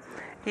as well.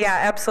 Yeah,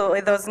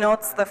 absolutely. Those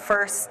notes the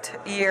first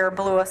year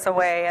blew us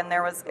away, and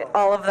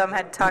all of them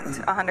had tucked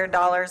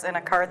 $100 in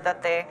a card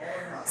that they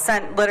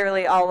sent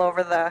literally all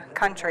over the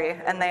country,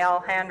 and they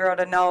all hand wrote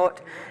a note.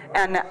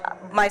 And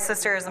my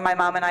sisters and my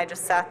mom and I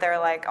just sat there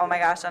like, oh my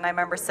gosh, and I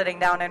remember sitting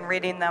down and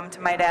reading them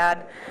to my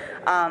dad,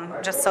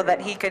 just so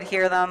that he could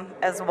hear them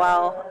as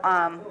well.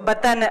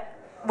 But then,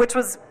 which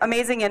was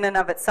amazing in and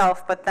of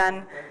itself, but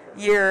then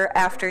year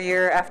after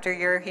year after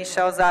year he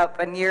shows up,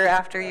 and year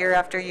after year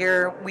after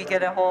year we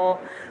get a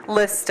whole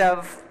list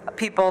of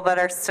people that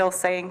are still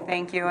saying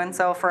thank you. And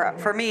so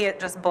for me, it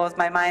just blows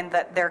my mind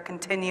that they're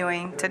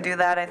continuing to do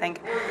that. I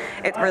think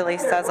it really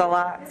says a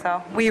lot.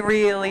 So we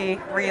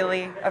really,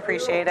 really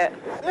appreciate it.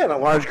 Yeah, and a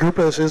large group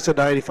of this is the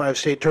 95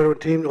 state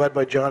tournament team led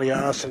by Johnny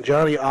Austin.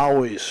 Johnny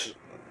always,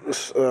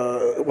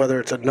 whether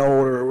it's a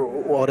note or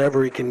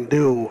whatever he can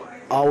do,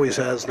 always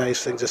has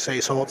nice things to say.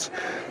 So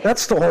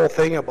that's the whole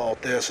thing about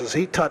this, is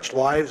he touched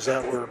lives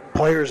that were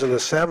players in the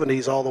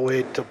 70s all the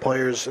way to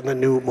players in the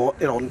new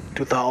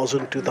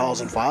 2000,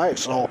 2005.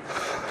 So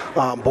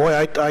boy,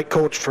 I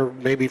coached for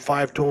maybe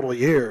 5 total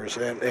years,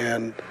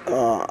 and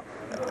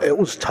it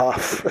was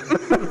tough.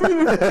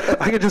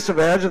 I could just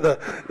imagine the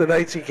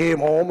nights he came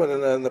home,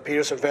 and then the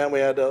Peterson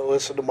family had to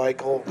listen to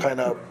Michael kind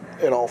of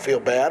feel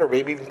bad or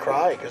maybe even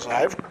cry, because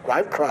I've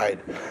cried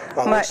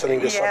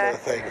listening to some of the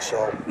things.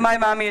 So my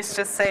mom used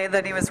to say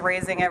that he was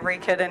raising every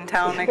kid in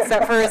town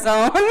except for his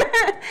own,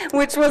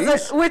 which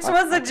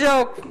was a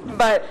joke,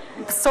 but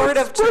sort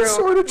of true.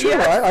 Sort of true.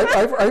 Yeah.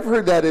 I've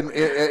heard that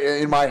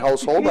in my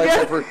household.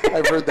 Yeah.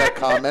 I've heard that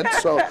comment.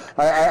 So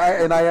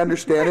I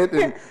understand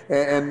it,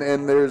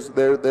 and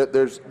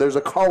there's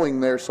a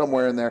calling there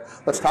somewhere in there.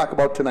 Let's talk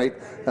about tonight.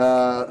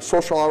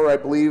 Social hour, I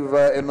believe,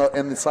 in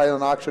the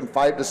silent auction,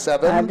 5 to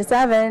 7. 5 to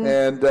 7.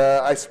 And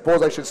I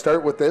suppose I should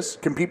start with this.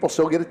 Can people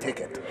still get a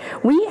ticket?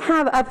 We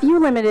have a few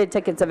limited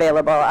tickets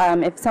available.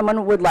 If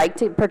someone would like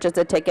to purchase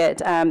a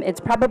ticket, it's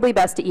probably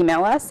best to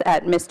email us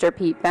at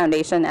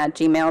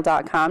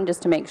mrpetefoundation@gmail.com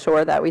just to make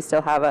sure that we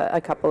still have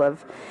a couple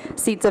of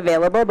seats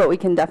available, but we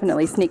can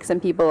definitely sneak some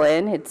people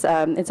in. It's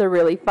a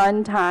really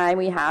fun time.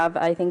 We have,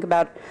 I think,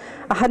 about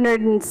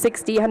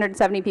 160,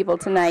 170 people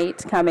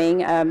tonight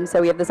coming.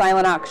 So we have the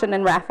silent auction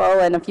and raffle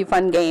and a few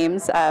fun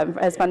games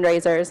as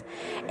fundraisers.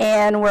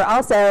 And we're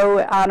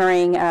also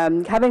honoring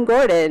Kevin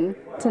Gordon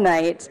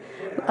tonight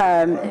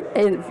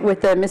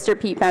with the Mr.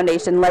 Pete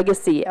Foundation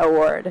Legacy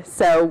Award.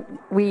 So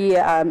we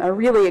are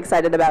really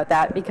excited about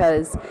that,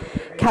 because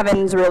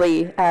Kevin's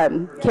really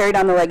carried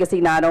on the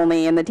legacy not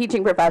only in the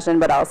teaching profession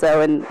but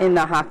also in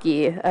the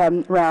hockey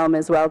realm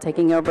as well,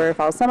 taking over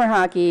fall summer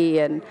hockey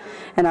and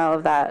all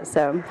of that.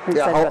 So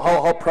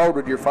how proud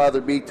would your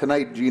father be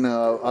tonight, Gina,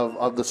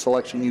 of the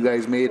selection you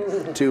guys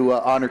made to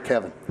honor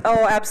Kevin?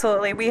 Oh,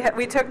 absolutely.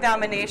 We took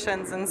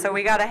nominations, and so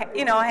we got a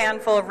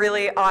handful of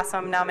really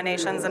awesome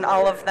nominations, and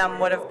all of them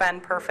would have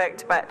been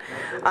perfect. But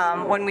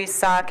when we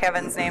saw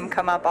Kevin's name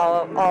come up,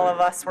 all of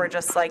us were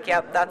just like,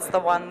 yep, that's the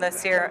one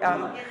this year.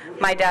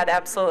 My dad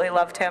absolutely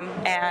loved him,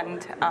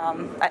 and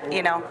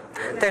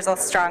there's a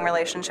strong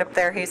relationship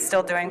there. He's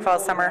still doing fall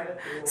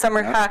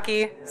summer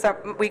hockey.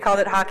 So we called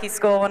it hockey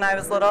school when I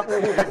was little,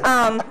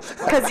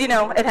 because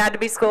it had to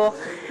be school.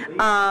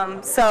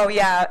 So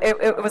yeah,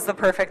 it was the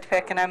perfect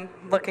pick, and I'm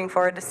looking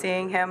forward to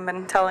seeing him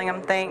and telling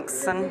him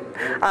thanks. And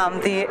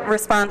the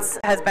response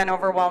has been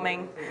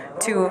overwhelming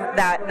to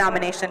that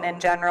nomination in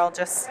general.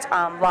 Just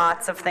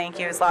lots of thank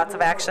yous, lots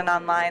of action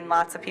online,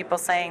 lots of people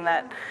saying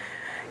that,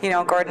 you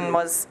know, Gordon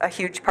was a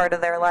huge part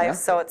of their lives.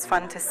 So it's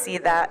fun to see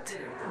that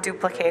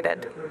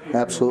duplicated.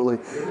 Absolutely.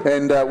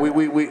 And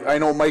I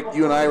know, Mike,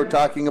 you and I were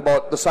talking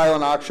about the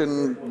silent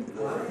auction,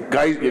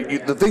 guys,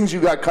 the things you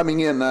got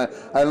coming in. I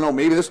don't know,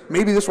 maybe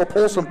this will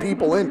pull some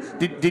people in.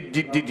 Did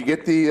you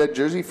get the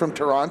jersey from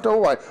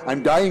Toronto?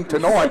 I'm dying to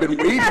know. I've been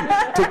waiting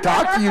to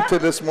talk to you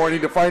this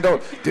morning to find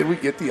out, did we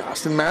get the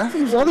Austin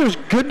Matthews? Well, there's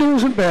good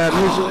news and bad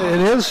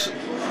news.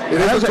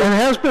 It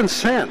has been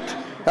sent.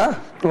 Huh?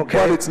 Okay.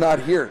 But it's not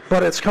here.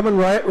 But it's coming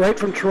right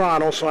from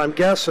Toronto, so I'm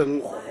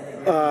guessing,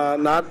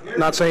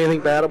 not saying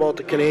anything bad about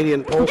the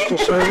Canadian Postal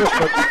Service,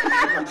 but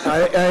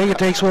I think it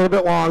takes a little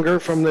bit longer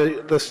from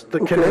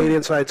the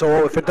Canadian side.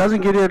 So if it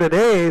doesn't get here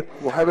today,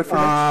 we'll have it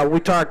for we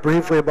talked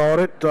briefly about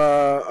it.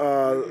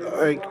 I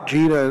think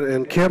Gina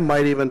and Kim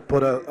might even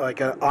put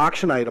an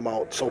auction item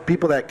out, so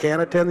people that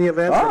can attend the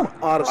event from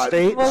out of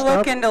state. We'll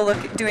look into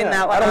doing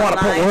that one. I don't want to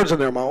online. put words in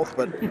their mouth,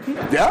 but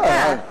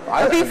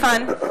it'll be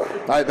fun.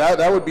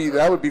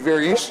 That would be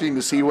very interesting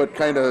to see what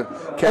kind of.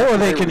 Or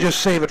they can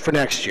just save it for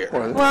next year.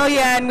 Well,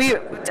 yeah, and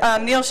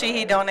Neil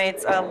Sheehy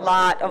donates a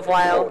lot of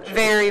wild,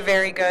 very,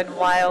 very good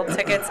wild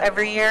tickets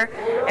every year,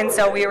 and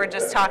so we were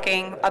just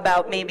talking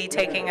about maybe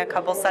taking a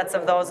couple sets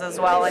of those as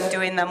well and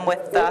doing them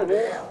with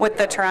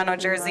the Toronto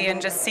jersey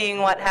and just seeing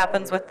what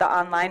happens with the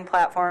online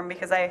platform,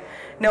 because I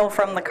know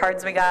from the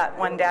cards we got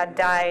when Dad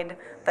died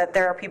that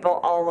there are people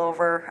all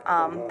over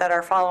that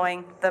are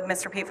following the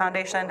Mr. Pete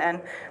Foundation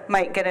and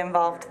might get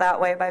involved that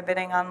way by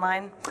bidding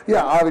online.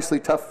 Yeah, obviously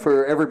tough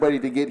for everybody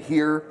to get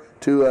here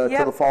to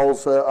the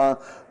Falls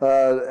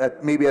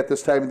maybe at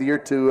this time of the year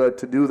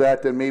to do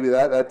that, and maybe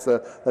that's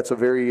a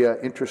very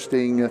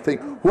interesting thing.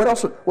 What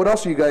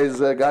else you guys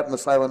got in the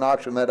silent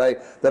auction that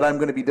I'm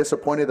going to be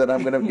disappointed that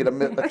I'm going to get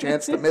a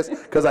chance to miss,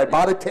 because I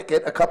bought a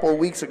ticket a couple of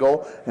weeks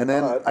ago and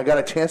then I got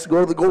a chance to go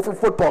to the Gopher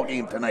football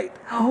game tonight.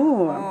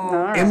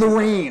 Oh, in the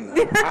rain.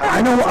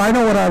 I know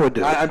what I would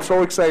do. I'm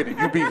so excited.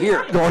 You'd be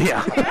here. Oh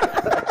yeah.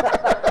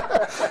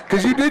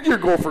 Because you did your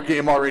Gopher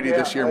game already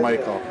this year,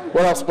 Michael.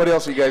 What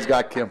else you guys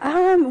got, Kim?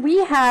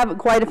 We have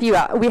quite a few.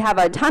 We have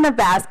a ton of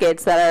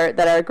baskets that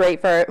are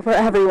great for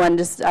everyone.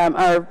 Just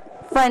our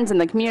friends in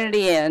the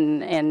community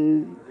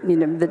and you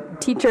know, the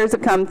teachers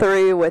have come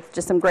through with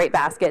just some great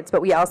baskets.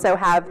 But we also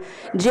have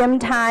gym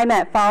time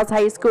at Falls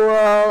High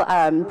School,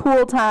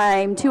 pool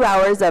time, 2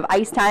 hours of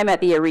ice time at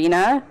the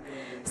arena.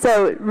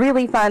 So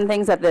really fun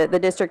things that the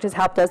district has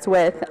helped us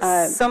with.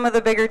 Some of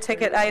the bigger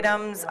ticket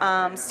items,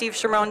 Steve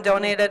Sharon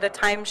donated a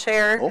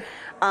timeshare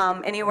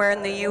anywhere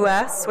in the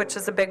U.S., which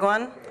is a big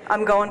one.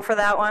 I'm going for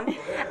that one.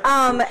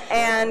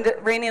 And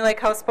Rainy Lake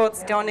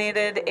Houseboats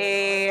donated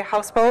a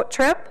houseboat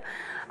trip.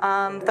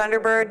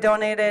 Thunderbird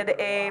donated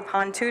a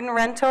pontoon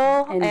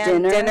rental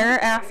and dinner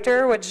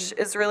after, which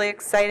is really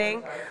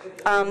exciting.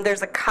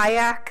 There's a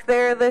kayak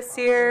there this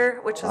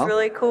year, which is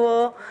really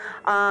cool.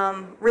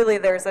 Really,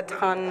 there's a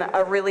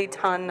really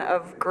ton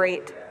of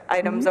great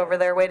items over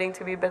there waiting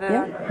to be bid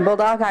on.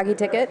 Bulldog hockey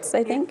tickets,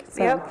 I think.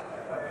 So.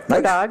 Nice.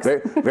 Go Dogs.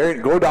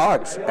 Go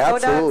Dogs.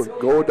 Absolutely.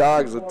 Go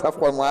Dogs. A tough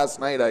one last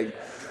night. I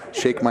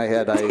shake my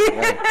head. I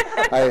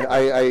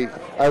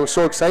was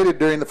so excited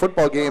during the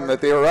football game that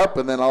they were up,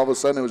 and then all of a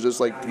sudden it was just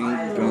like,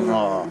 tonight's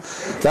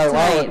the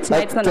night.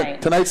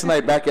 Tonight's the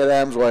night. Back at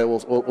Amsoy,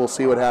 we'll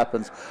see what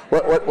happens.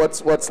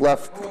 What's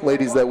left,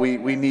 ladies, that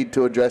we need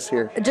to address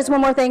here? Just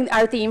one more thing.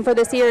 Our theme for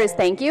this year is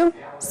thank you.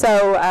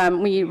 So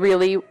we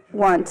really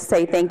want to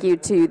say thank you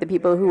to the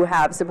people who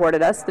have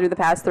supported us through the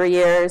past 3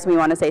 years. We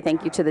want to say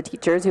thank you to the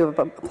teachers who have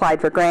applied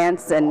for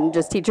grants, and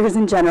just teachers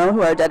in general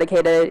who are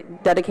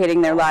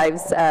dedicating their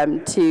lives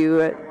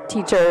to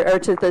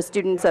to the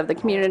students of the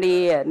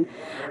community. And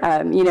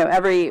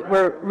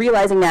we're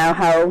realizing now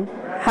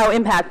how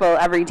impactful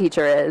every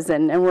teacher is,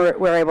 and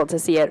we're able to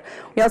see it.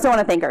 We also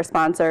want to thank our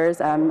sponsors.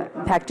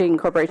 Packaging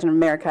Corporation of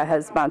America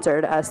has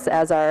sponsored us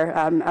as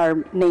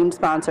our named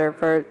sponsor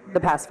for the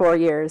past 4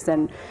 years,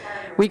 and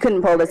we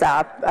couldn't pull this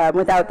off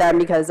without them,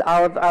 because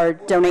all of our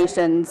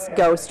donations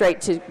go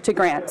straight to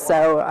grants.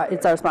 So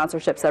it's our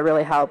sponsorships that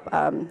really help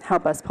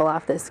us pull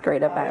off this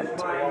great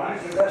event.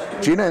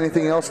 Gina,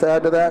 anything else to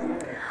add to that?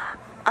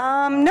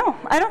 No,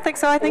 I don't think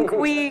so. I think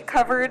we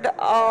covered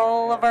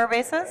all of our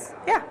bases.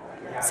 Yeah.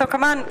 So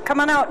come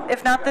on out.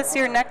 If not this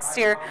year, next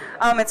year.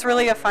 It's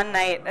really a fun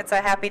night. It's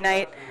a happy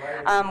night.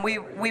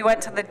 We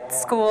went to the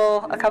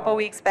school a couple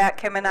weeks back,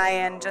 Kim and I,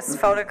 and just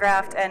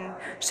photographed and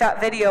shot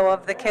video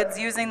of the kids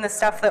using the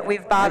stuff that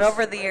we've bought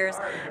over the years.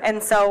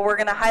 And so we're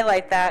going to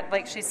highlight that.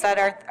 Like she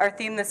said, our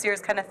theme this year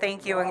is kind of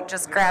thank you and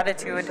just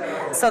gratitude,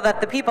 so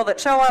that the people that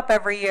show up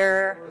every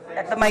year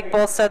at the Mike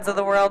Bolsteads of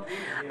the world,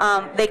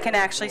 they can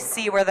actually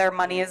see where their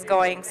money is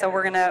going. So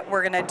we're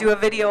gonna do a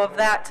video of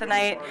that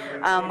tonight.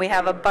 We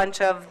have a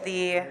bunch of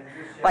the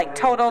like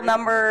total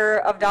number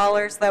of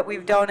dollars that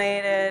we've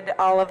donated,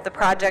 all of the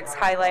projects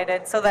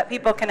highlighted, so that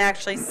people can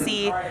actually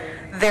see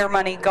their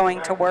money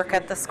going to work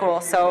at the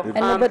school. So, And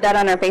we'll put that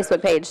on our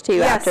Facebook page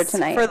too after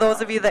tonight. For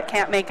those of you that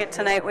can't make it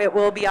tonight, it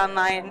will be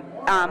online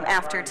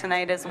after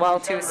tonight as well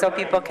too, so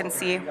people can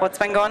see what's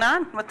been going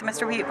on with the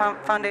Mr. Pete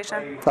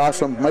Foundation.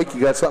 Awesome. Mike,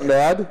 you got something to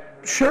add?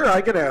 Sure,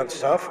 I can add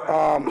stuff.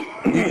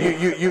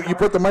 You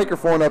put the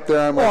microphone up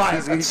there. I'm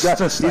like, he's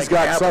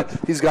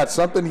got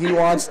something he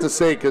wants to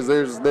say because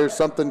there's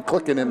something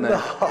clicking in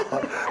there.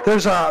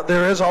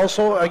 There is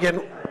also,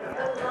 again,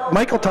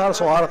 Michael taught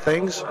us a lot of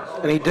things,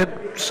 and he did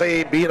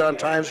say being on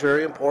time is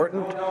very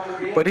important,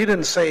 but he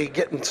didn't say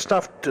getting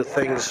stuff to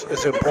things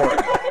is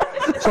important.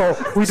 So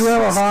we do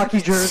have a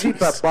hockey jersey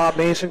that Bob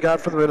Mason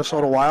got for the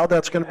Minnesota Wild.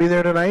 That's going to be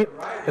there tonight.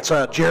 It's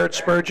a Jared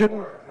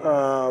Spurgeon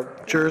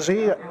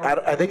jersey.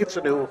 I think it's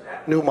a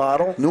new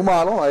model. New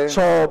model.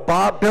 So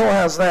Bill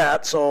has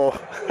that. So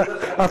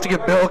I'll have to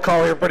give Bill a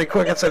call here pretty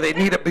quick and say they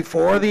need it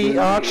before the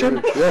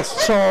auction.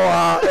 Yes. So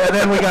and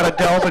then we got a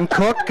Delvin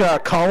Cook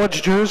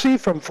college jersey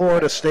from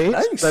Florida State.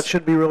 Nice. That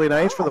should be really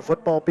nice for the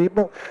football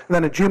people. And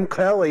then a Jim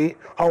Kelly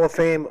Hall of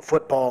Fame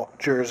football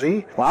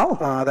jersey.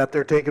 Wow. That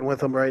they're taking with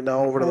them right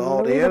now over to the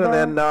Holiday Inn. And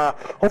then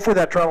hopefully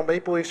that Toronto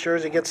Maple Leafs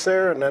jersey gets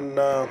there, and then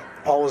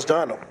all is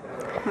done.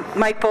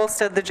 Mike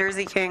Bolstad, the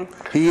Jersey King.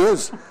 He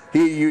is.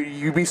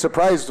 You'd be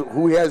surprised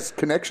who he has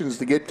connections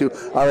to get to.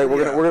 All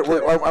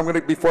right, I'm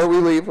gonna before we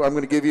leave, I'm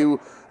gonna give you.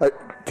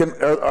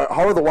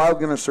 How are the Wild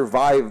going to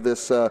survive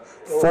this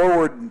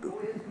forward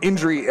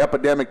injury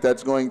epidemic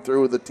that's going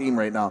through the team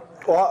right now?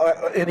 Well,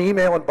 in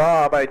emailing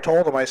Bob, I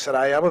told him, I said,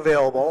 I am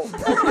available.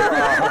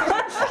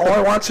 All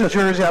I want is a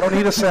jersey. I don't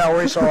need a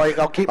salary, so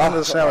I'll keep him to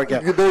the salary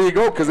cap. There you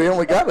go, because they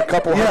only got a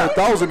couple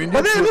 $100,000, and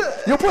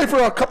you'll play for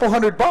a couple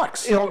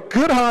 $100. You know,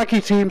 good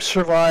hockey teams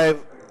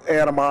survive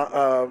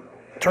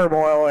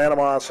turmoil,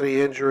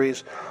 animosity,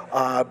 injuries.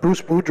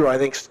 Bruce Boudreau, I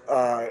think,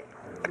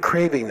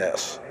 craving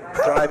this.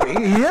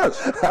 He is.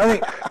 I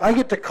think I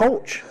get to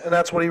coach, and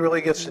that's what he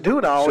really gets to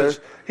do now. Sure. Is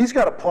he's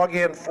got to plug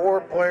in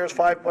 5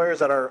 players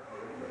that are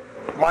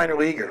minor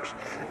leaguers,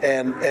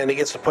 and he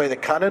gets to play the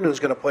Cunnin,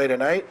 who's going to play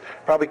tonight.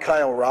 Probably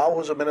Kyle Rao,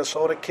 who's a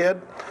Minnesota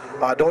kid.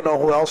 Don't know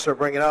who else they're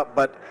bringing up,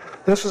 but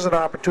this is an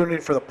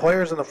opportunity for the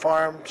players in the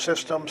farm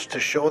systems to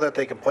show that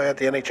they can play at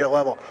the NHL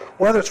level,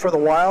 whether it's for the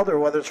Wild or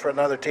whether it's for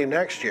another team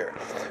next year.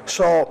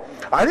 So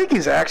I think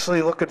he's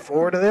actually looking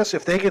forward to this.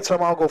 If they can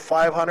somehow go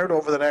 500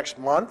 over the next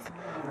month,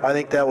 I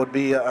think that would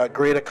be a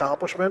great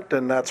accomplishment,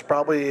 and that's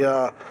probably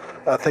a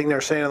thing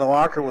they're saying in the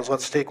locker room was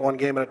let's take one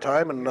game at a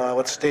time and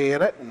let's stay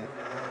in it. And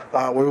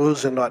we're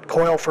losing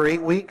Coyle for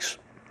 8 weeks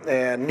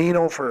and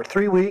Nino for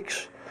 3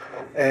 weeks,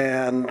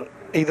 and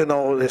even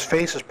though his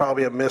face is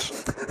probably a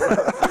mishmash,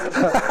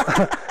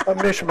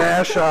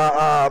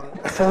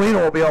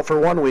 Foligno will be out for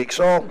 1 week.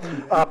 So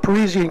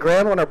Parisi and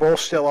Granlund are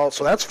both still out,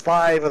 so that's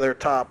 5 of their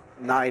top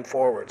 9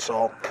 forwards.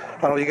 So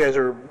I know you guys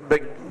are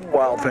big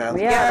Wild fans.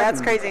 Yeah,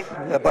 that's crazy.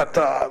 But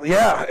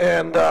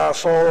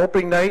so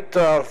opening night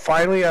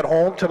finally at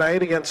home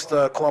tonight against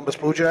the Columbus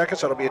Blue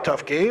Jackets. That'll be a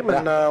tough game,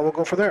 and we'll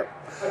go from there.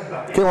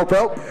 Kim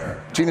Opelt,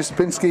 Gina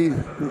Sapinski,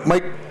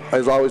 Mike,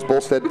 as always,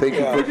 Bolstad, thank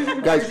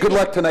you. Guys, good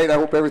luck tonight. I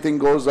hope everything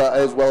goes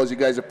as well as you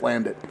guys have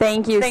planned it.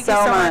 Thank you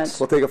so much.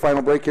 We'll take a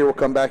final break here. We'll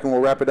come back and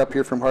we'll wrap it up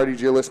here from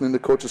Hardy's. You're listening to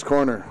Coach's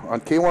Corner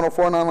on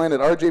K104 and online at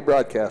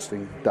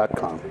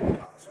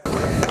rjbroadcasting.com.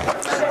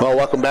 Well,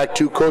 welcome back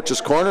to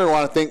Coach's Corner. I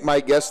want to thank my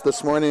guests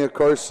this morning, of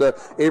course,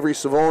 Avery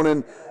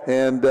Savonin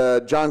and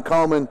John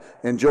Kallman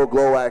and Joe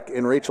Glowak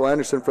and Rachel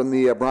Anderson from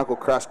the Bronco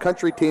cross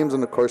country teams,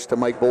 and of course to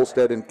Mike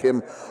Bolstad and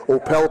Kim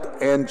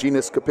Opelt and Gina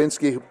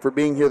Skopinski for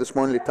being here this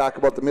morning to talk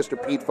about the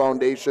Mr. Pete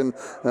Foundation.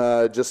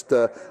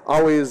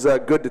 Always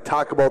good to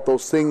talk about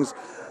those things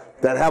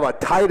that have a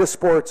tie to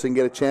sports and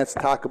get a chance to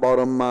talk about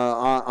them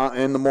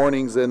in the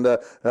mornings and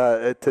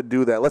to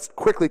do that. Let's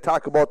quickly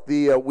talk about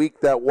the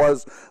week that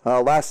was.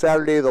 Last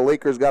Saturday, the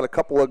Lakers got a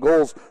couple of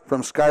goals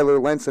from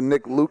Skylar Lentz and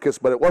Nick Lucas,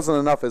 but it wasn't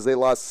enough as they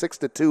lost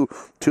 6-2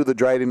 to the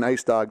Dryden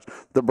Ice Dogs.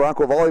 The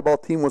Bronco volleyball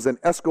team was in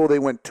Esco. They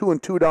went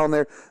 2-2 down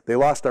there. They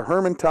lost to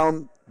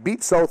Hermantown,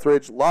 beat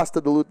Southridge, lost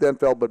to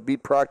Duluth-Denfeld, but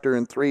beat Proctor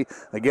in 3.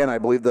 Again, I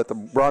believe that the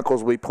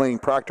Broncos will be playing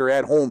Proctor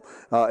at home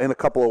in a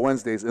couple of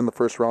Wednesdays in the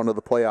first round of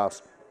the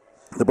playoffs.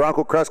 The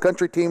Bronco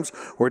cross-country teams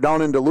were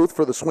down in Duluth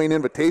for the Swain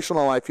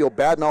Invitational. I feel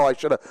bad now. I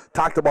should have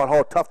talked about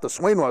how tough the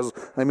Swain was.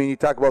 I mean, you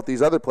talk about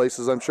these other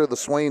places. I'm sure the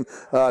Swain,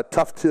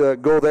 tough to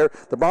go there.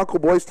 The Bronco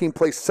boys team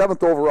placed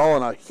 7th overall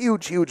in a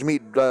huge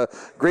meet.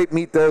 Great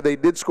meet there. They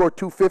did score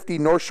 250.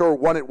 North Shore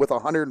won it with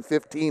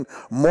 115.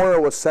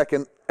 Mora was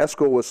second.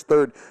 Esco was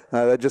third.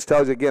 That just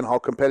tells you again how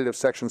competitive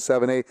Section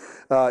 7A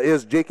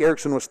is. Jake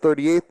Erickson was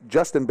 38th,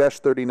 Justin Besch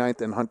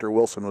 39th, and Hunter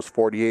Wilson was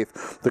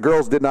 48th. The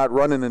girls did not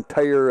run an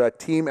entire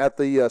team at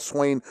the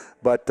Swain,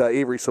 but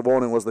Avery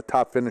Savonin was the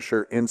top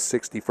finisher in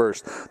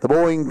 61st. The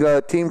bowling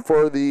team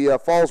for the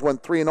Falls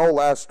went 3-0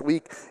 last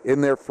week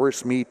in their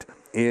first meet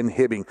in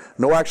Hibbing.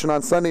 No action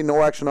on Sunday,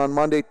 no action on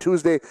Monday.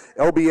 Tuesday,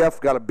 LBF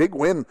got a big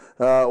win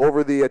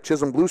over the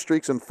Chisholm Blue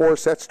Streaks in 4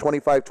 sets,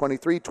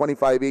 25-23,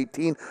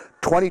 25-18,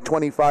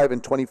 20-25,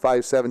 and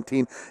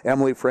 25-17.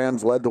 Emily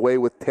Franz led the way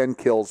with 10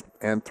 kills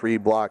and 3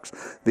 blocks.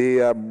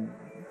 The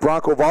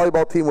Bronco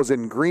volleyball team was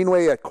in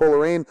Greenway at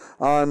Coleraine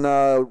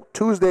on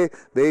Tuesday.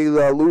 They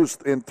lose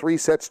in 3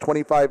 sets,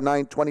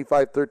 25-9,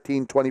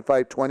 25-13,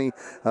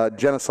 25-20.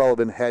 Jenna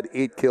Sullivan had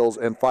 8 kills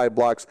and 5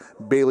 blocks.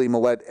 Bailey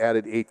Millette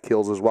added 8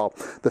 kills as well.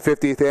 The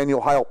 50th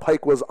annual Heil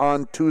Pike was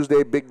on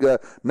Tuesday. Big,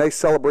 nice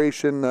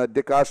celebration.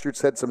 Dick Ostrich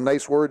said some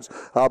nice words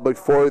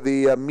before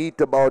the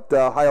meet about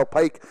Heil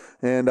Pike,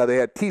 and they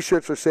had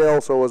T-shirts for sale,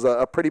 so it was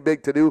a pretty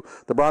big to-do.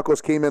 The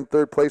Broncos came in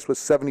 3rd place with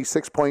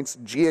 76 points.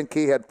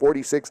 GNK had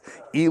 46.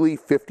 Ely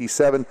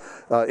 57.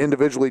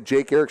 Individually,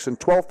 Jake Erickson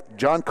 12th,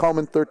 John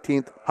Coleman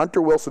 13th,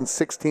 Hunter Wilson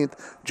 16th,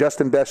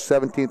 Justin Besh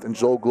 17th, and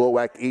Joel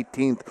Glowak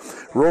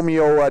 18th.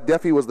 Romeo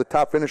Duffy was the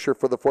top finisher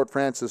for the Fort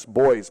Francis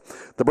boys.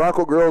 The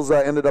Bronco girls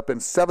ended up in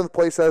 7th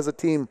place as a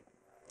team.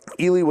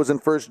 Ely was in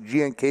 1st,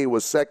 GNK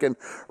was 2nd,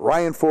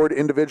 Ryan Ford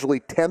individually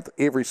 10th,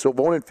 Avery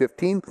Silvonen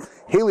 15th,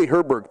 Haley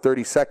Herberg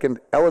 32nd,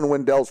 Ellen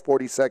Wendell's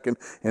 42nd,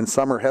 and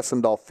Summer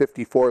Hessendahl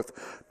 54th.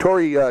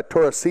 Tori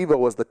Torasiva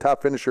was the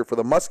top finisher for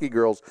the Muskie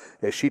girls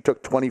as she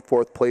took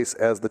 24th place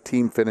as the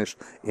team finished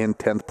in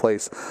 10th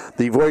place.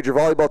 The Voyager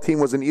volleyball team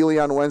was in Ely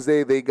on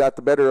Wednesday. They got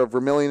the better of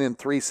Vermilion in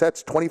 3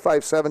 sets,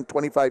 25-7,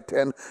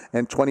 25-10,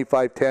 and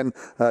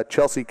 25-10.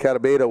 Chelsea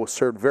Catabeda was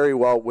served very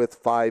well with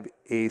 5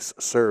 ace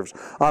serves.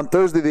 On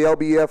Thursday, the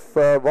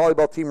LBF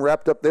volleyball team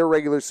wrapped up their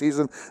regular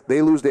season.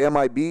 They lose to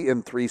MIB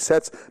in 3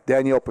 sets.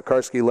 Danielle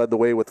Pekarsky led the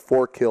way with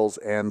 4 kills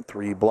and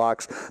 3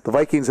 blocks. The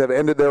Vikings have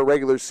ended their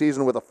regular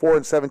season with a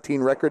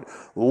 4-17 record.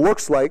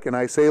 Looks like, and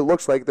I say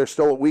looks like, they're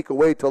still a week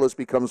away till this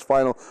becomes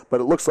final, but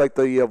it looks like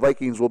the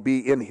Vikings will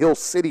be in Hill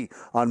City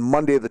on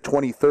Monday the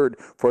 23rd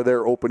for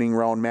their opening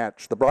round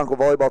match. The Bronco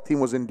volleyball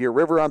team was in Deer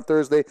River on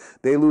Thursday.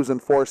 They lose in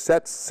 4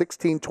 sets,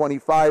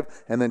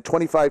 16-25, and then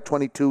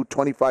 25-22,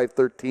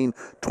 25-13,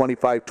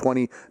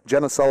 25-20.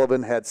 Jenna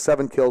Sullivan had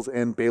 7 kills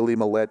and Bailey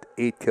Millette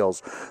 8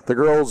 kills. The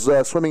girls'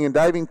 swimming and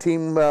diving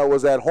team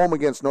was at home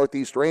against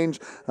Northeast Range.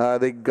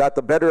 They got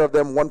the better of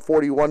them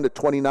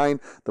 141-29.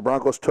 The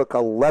Broncos took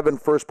 11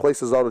 first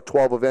places out of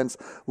 12 events.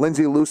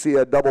 Lindsay Lucy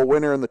a double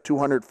winner in the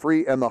 200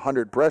 free and the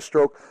 100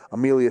 breaststroke.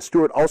 Amelia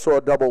Stewart also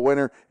a double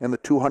winner in the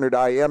 200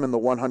 IM and the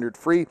 100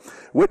 free.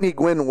 Whitney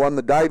Gwynn won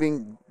the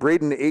diving.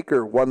 Braden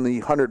Aker won the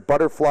 100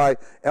 butterfly.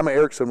 Emma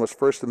Erickson was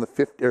first in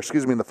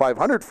the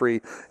 500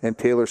 free, and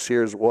Taylor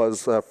Sears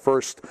was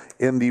first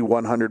in the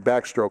 100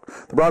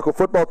 backstroke. The Bronco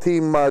football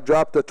team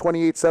dropped a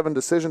 28-7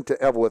 decision to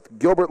Evelyn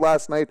Gilbert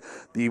last night.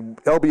 The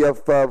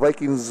LBF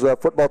Vikings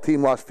football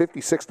team lost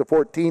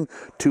 56-14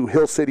 to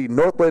Hill City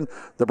Northland.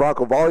 The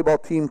Bronco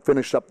volleyball team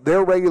finished up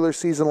their regular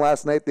season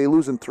last night. They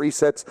lose in 3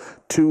 sets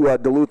to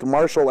Duluth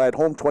Marshall at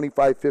home,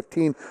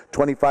 25-15,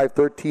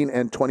 25-13,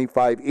 and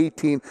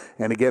 25-18.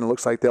 And again, it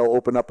looks like they'll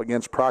open up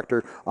against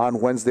Proctor on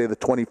Wednesday the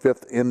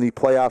 25th in the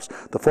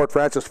playoffs. The Fort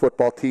Francis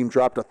football team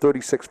dropped a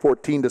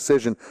 36-14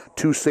 decision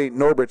to St.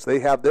 Norbert's. They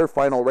have their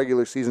final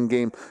regular season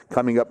game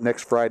coming up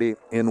next Friday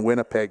in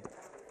Winnipeg.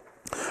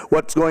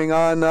 What's going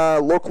on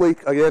locally?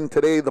 Again,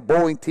 today the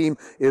bowling team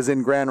is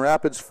in Grand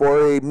Rapids for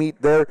a meet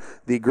there.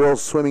 The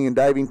girls swimming and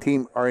diving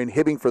team are in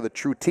Hibbing for the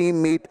true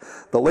team meet.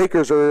 The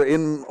Lakers are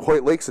in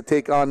Hoyt Lakes to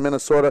take on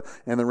Minnesota,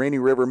 and the Rainy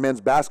River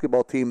men's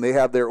basketball team, they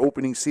have their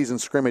opening season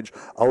scrimmage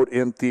out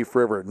in Thief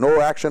River. No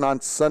action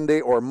on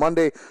Sunday or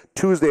Monday.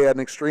 Tuesday had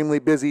an extremely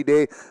busy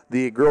day.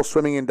 The girls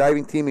swimming and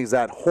diving team is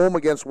at home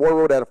against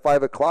Warroad at a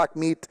 5 o'clock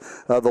meet.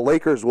 The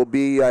Lakers will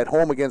be at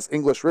home against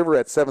English River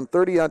at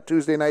 7:30 on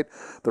Tuesday night.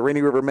 The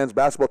Rainy River men's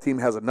basketball team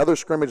has another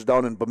scrimmage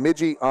down in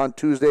Bemidji on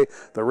Tuesday.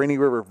 The Rainy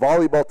River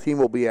volleyball team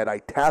will be at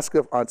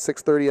Itasca on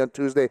 6:30 on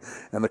Tuesday.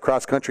 And the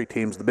cross-country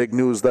teams, the big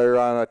news there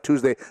on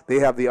Tuesday, they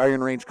have the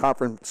Iron Range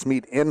Conference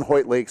meet in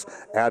Hoyt Lakes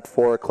at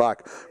 4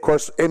 o'clock. Of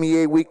course,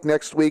 MEA week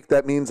next week.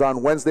 That means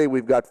on Wednesday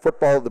we've got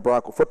football. The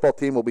Bronco football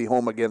team will be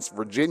home against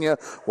Virginia.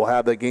 We'll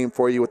have the game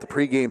for you with the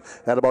pregame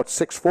at about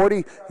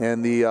 6:40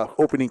 and the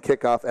opening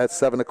kickoff at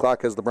 7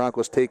 o'clock as the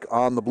Broncos take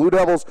on the Blue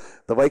Devils.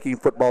 The Viking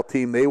football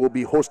team, they will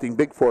be hosting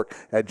Big Fork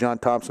at John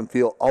Thompson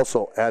Field,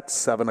 also at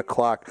 7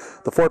 o'clock.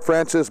 The Fort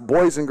Francis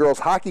boys and girls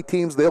hockey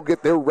teams, they'll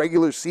get their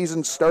regular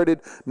season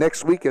started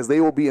next week as they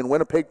will be in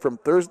Winnipeg from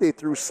Thursday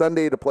through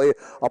Sunday to play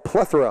a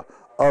plethora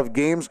of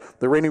games.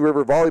 The Rainy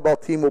River volleyball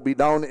team will be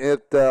down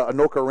at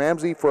Anoka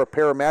Ramsey for a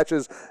pair of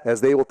matches as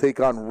they will take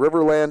on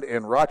Riverland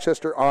and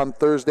Rochester on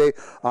Thursday.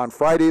 On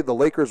Friday, the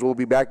Lakers will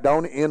be back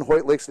down in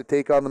Hoyt Lakes to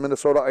take on the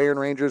Minnesota Iron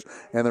Rangers,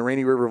 and the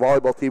Rainy River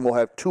volleyball team will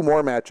have 2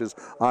 more matches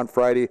on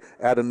Friday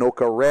at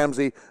Anoka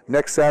Ramsey.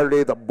 Next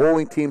Saturday, the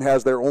bowling team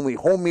has their only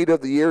home meet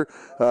of the year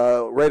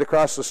right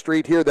across the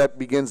street here. That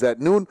begins at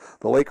noon.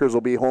 The Lakers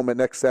will be home at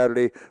next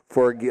Saturday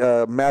for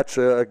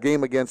a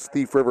game against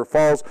Thief River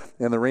Falls,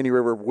 and the Rainy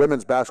River women's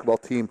men's basketball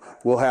team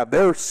will have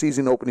their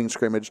season opening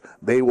scrimmage.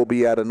 They will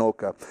be at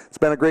Anoka. It's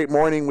been a great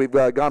morning. We've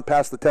gone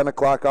past the 10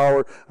 o'clock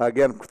hour.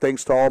 Again,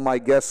 thanks to all my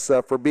guests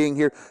for being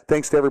here.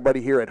 Thanks to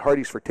everybody here at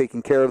Hardee's for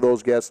taking care of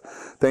those guests.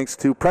 Thanks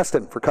to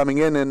Preston for coming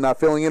in and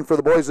filling in for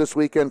the boys this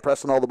weekend,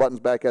 pressing all the buttons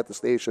back at the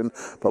station.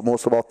 But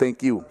most of all,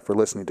 thank you for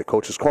listening to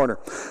Coach's Corner.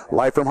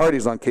 Live from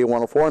Hardee's on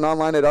K104 and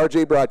online at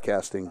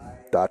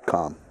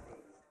rjbroadcasting.com.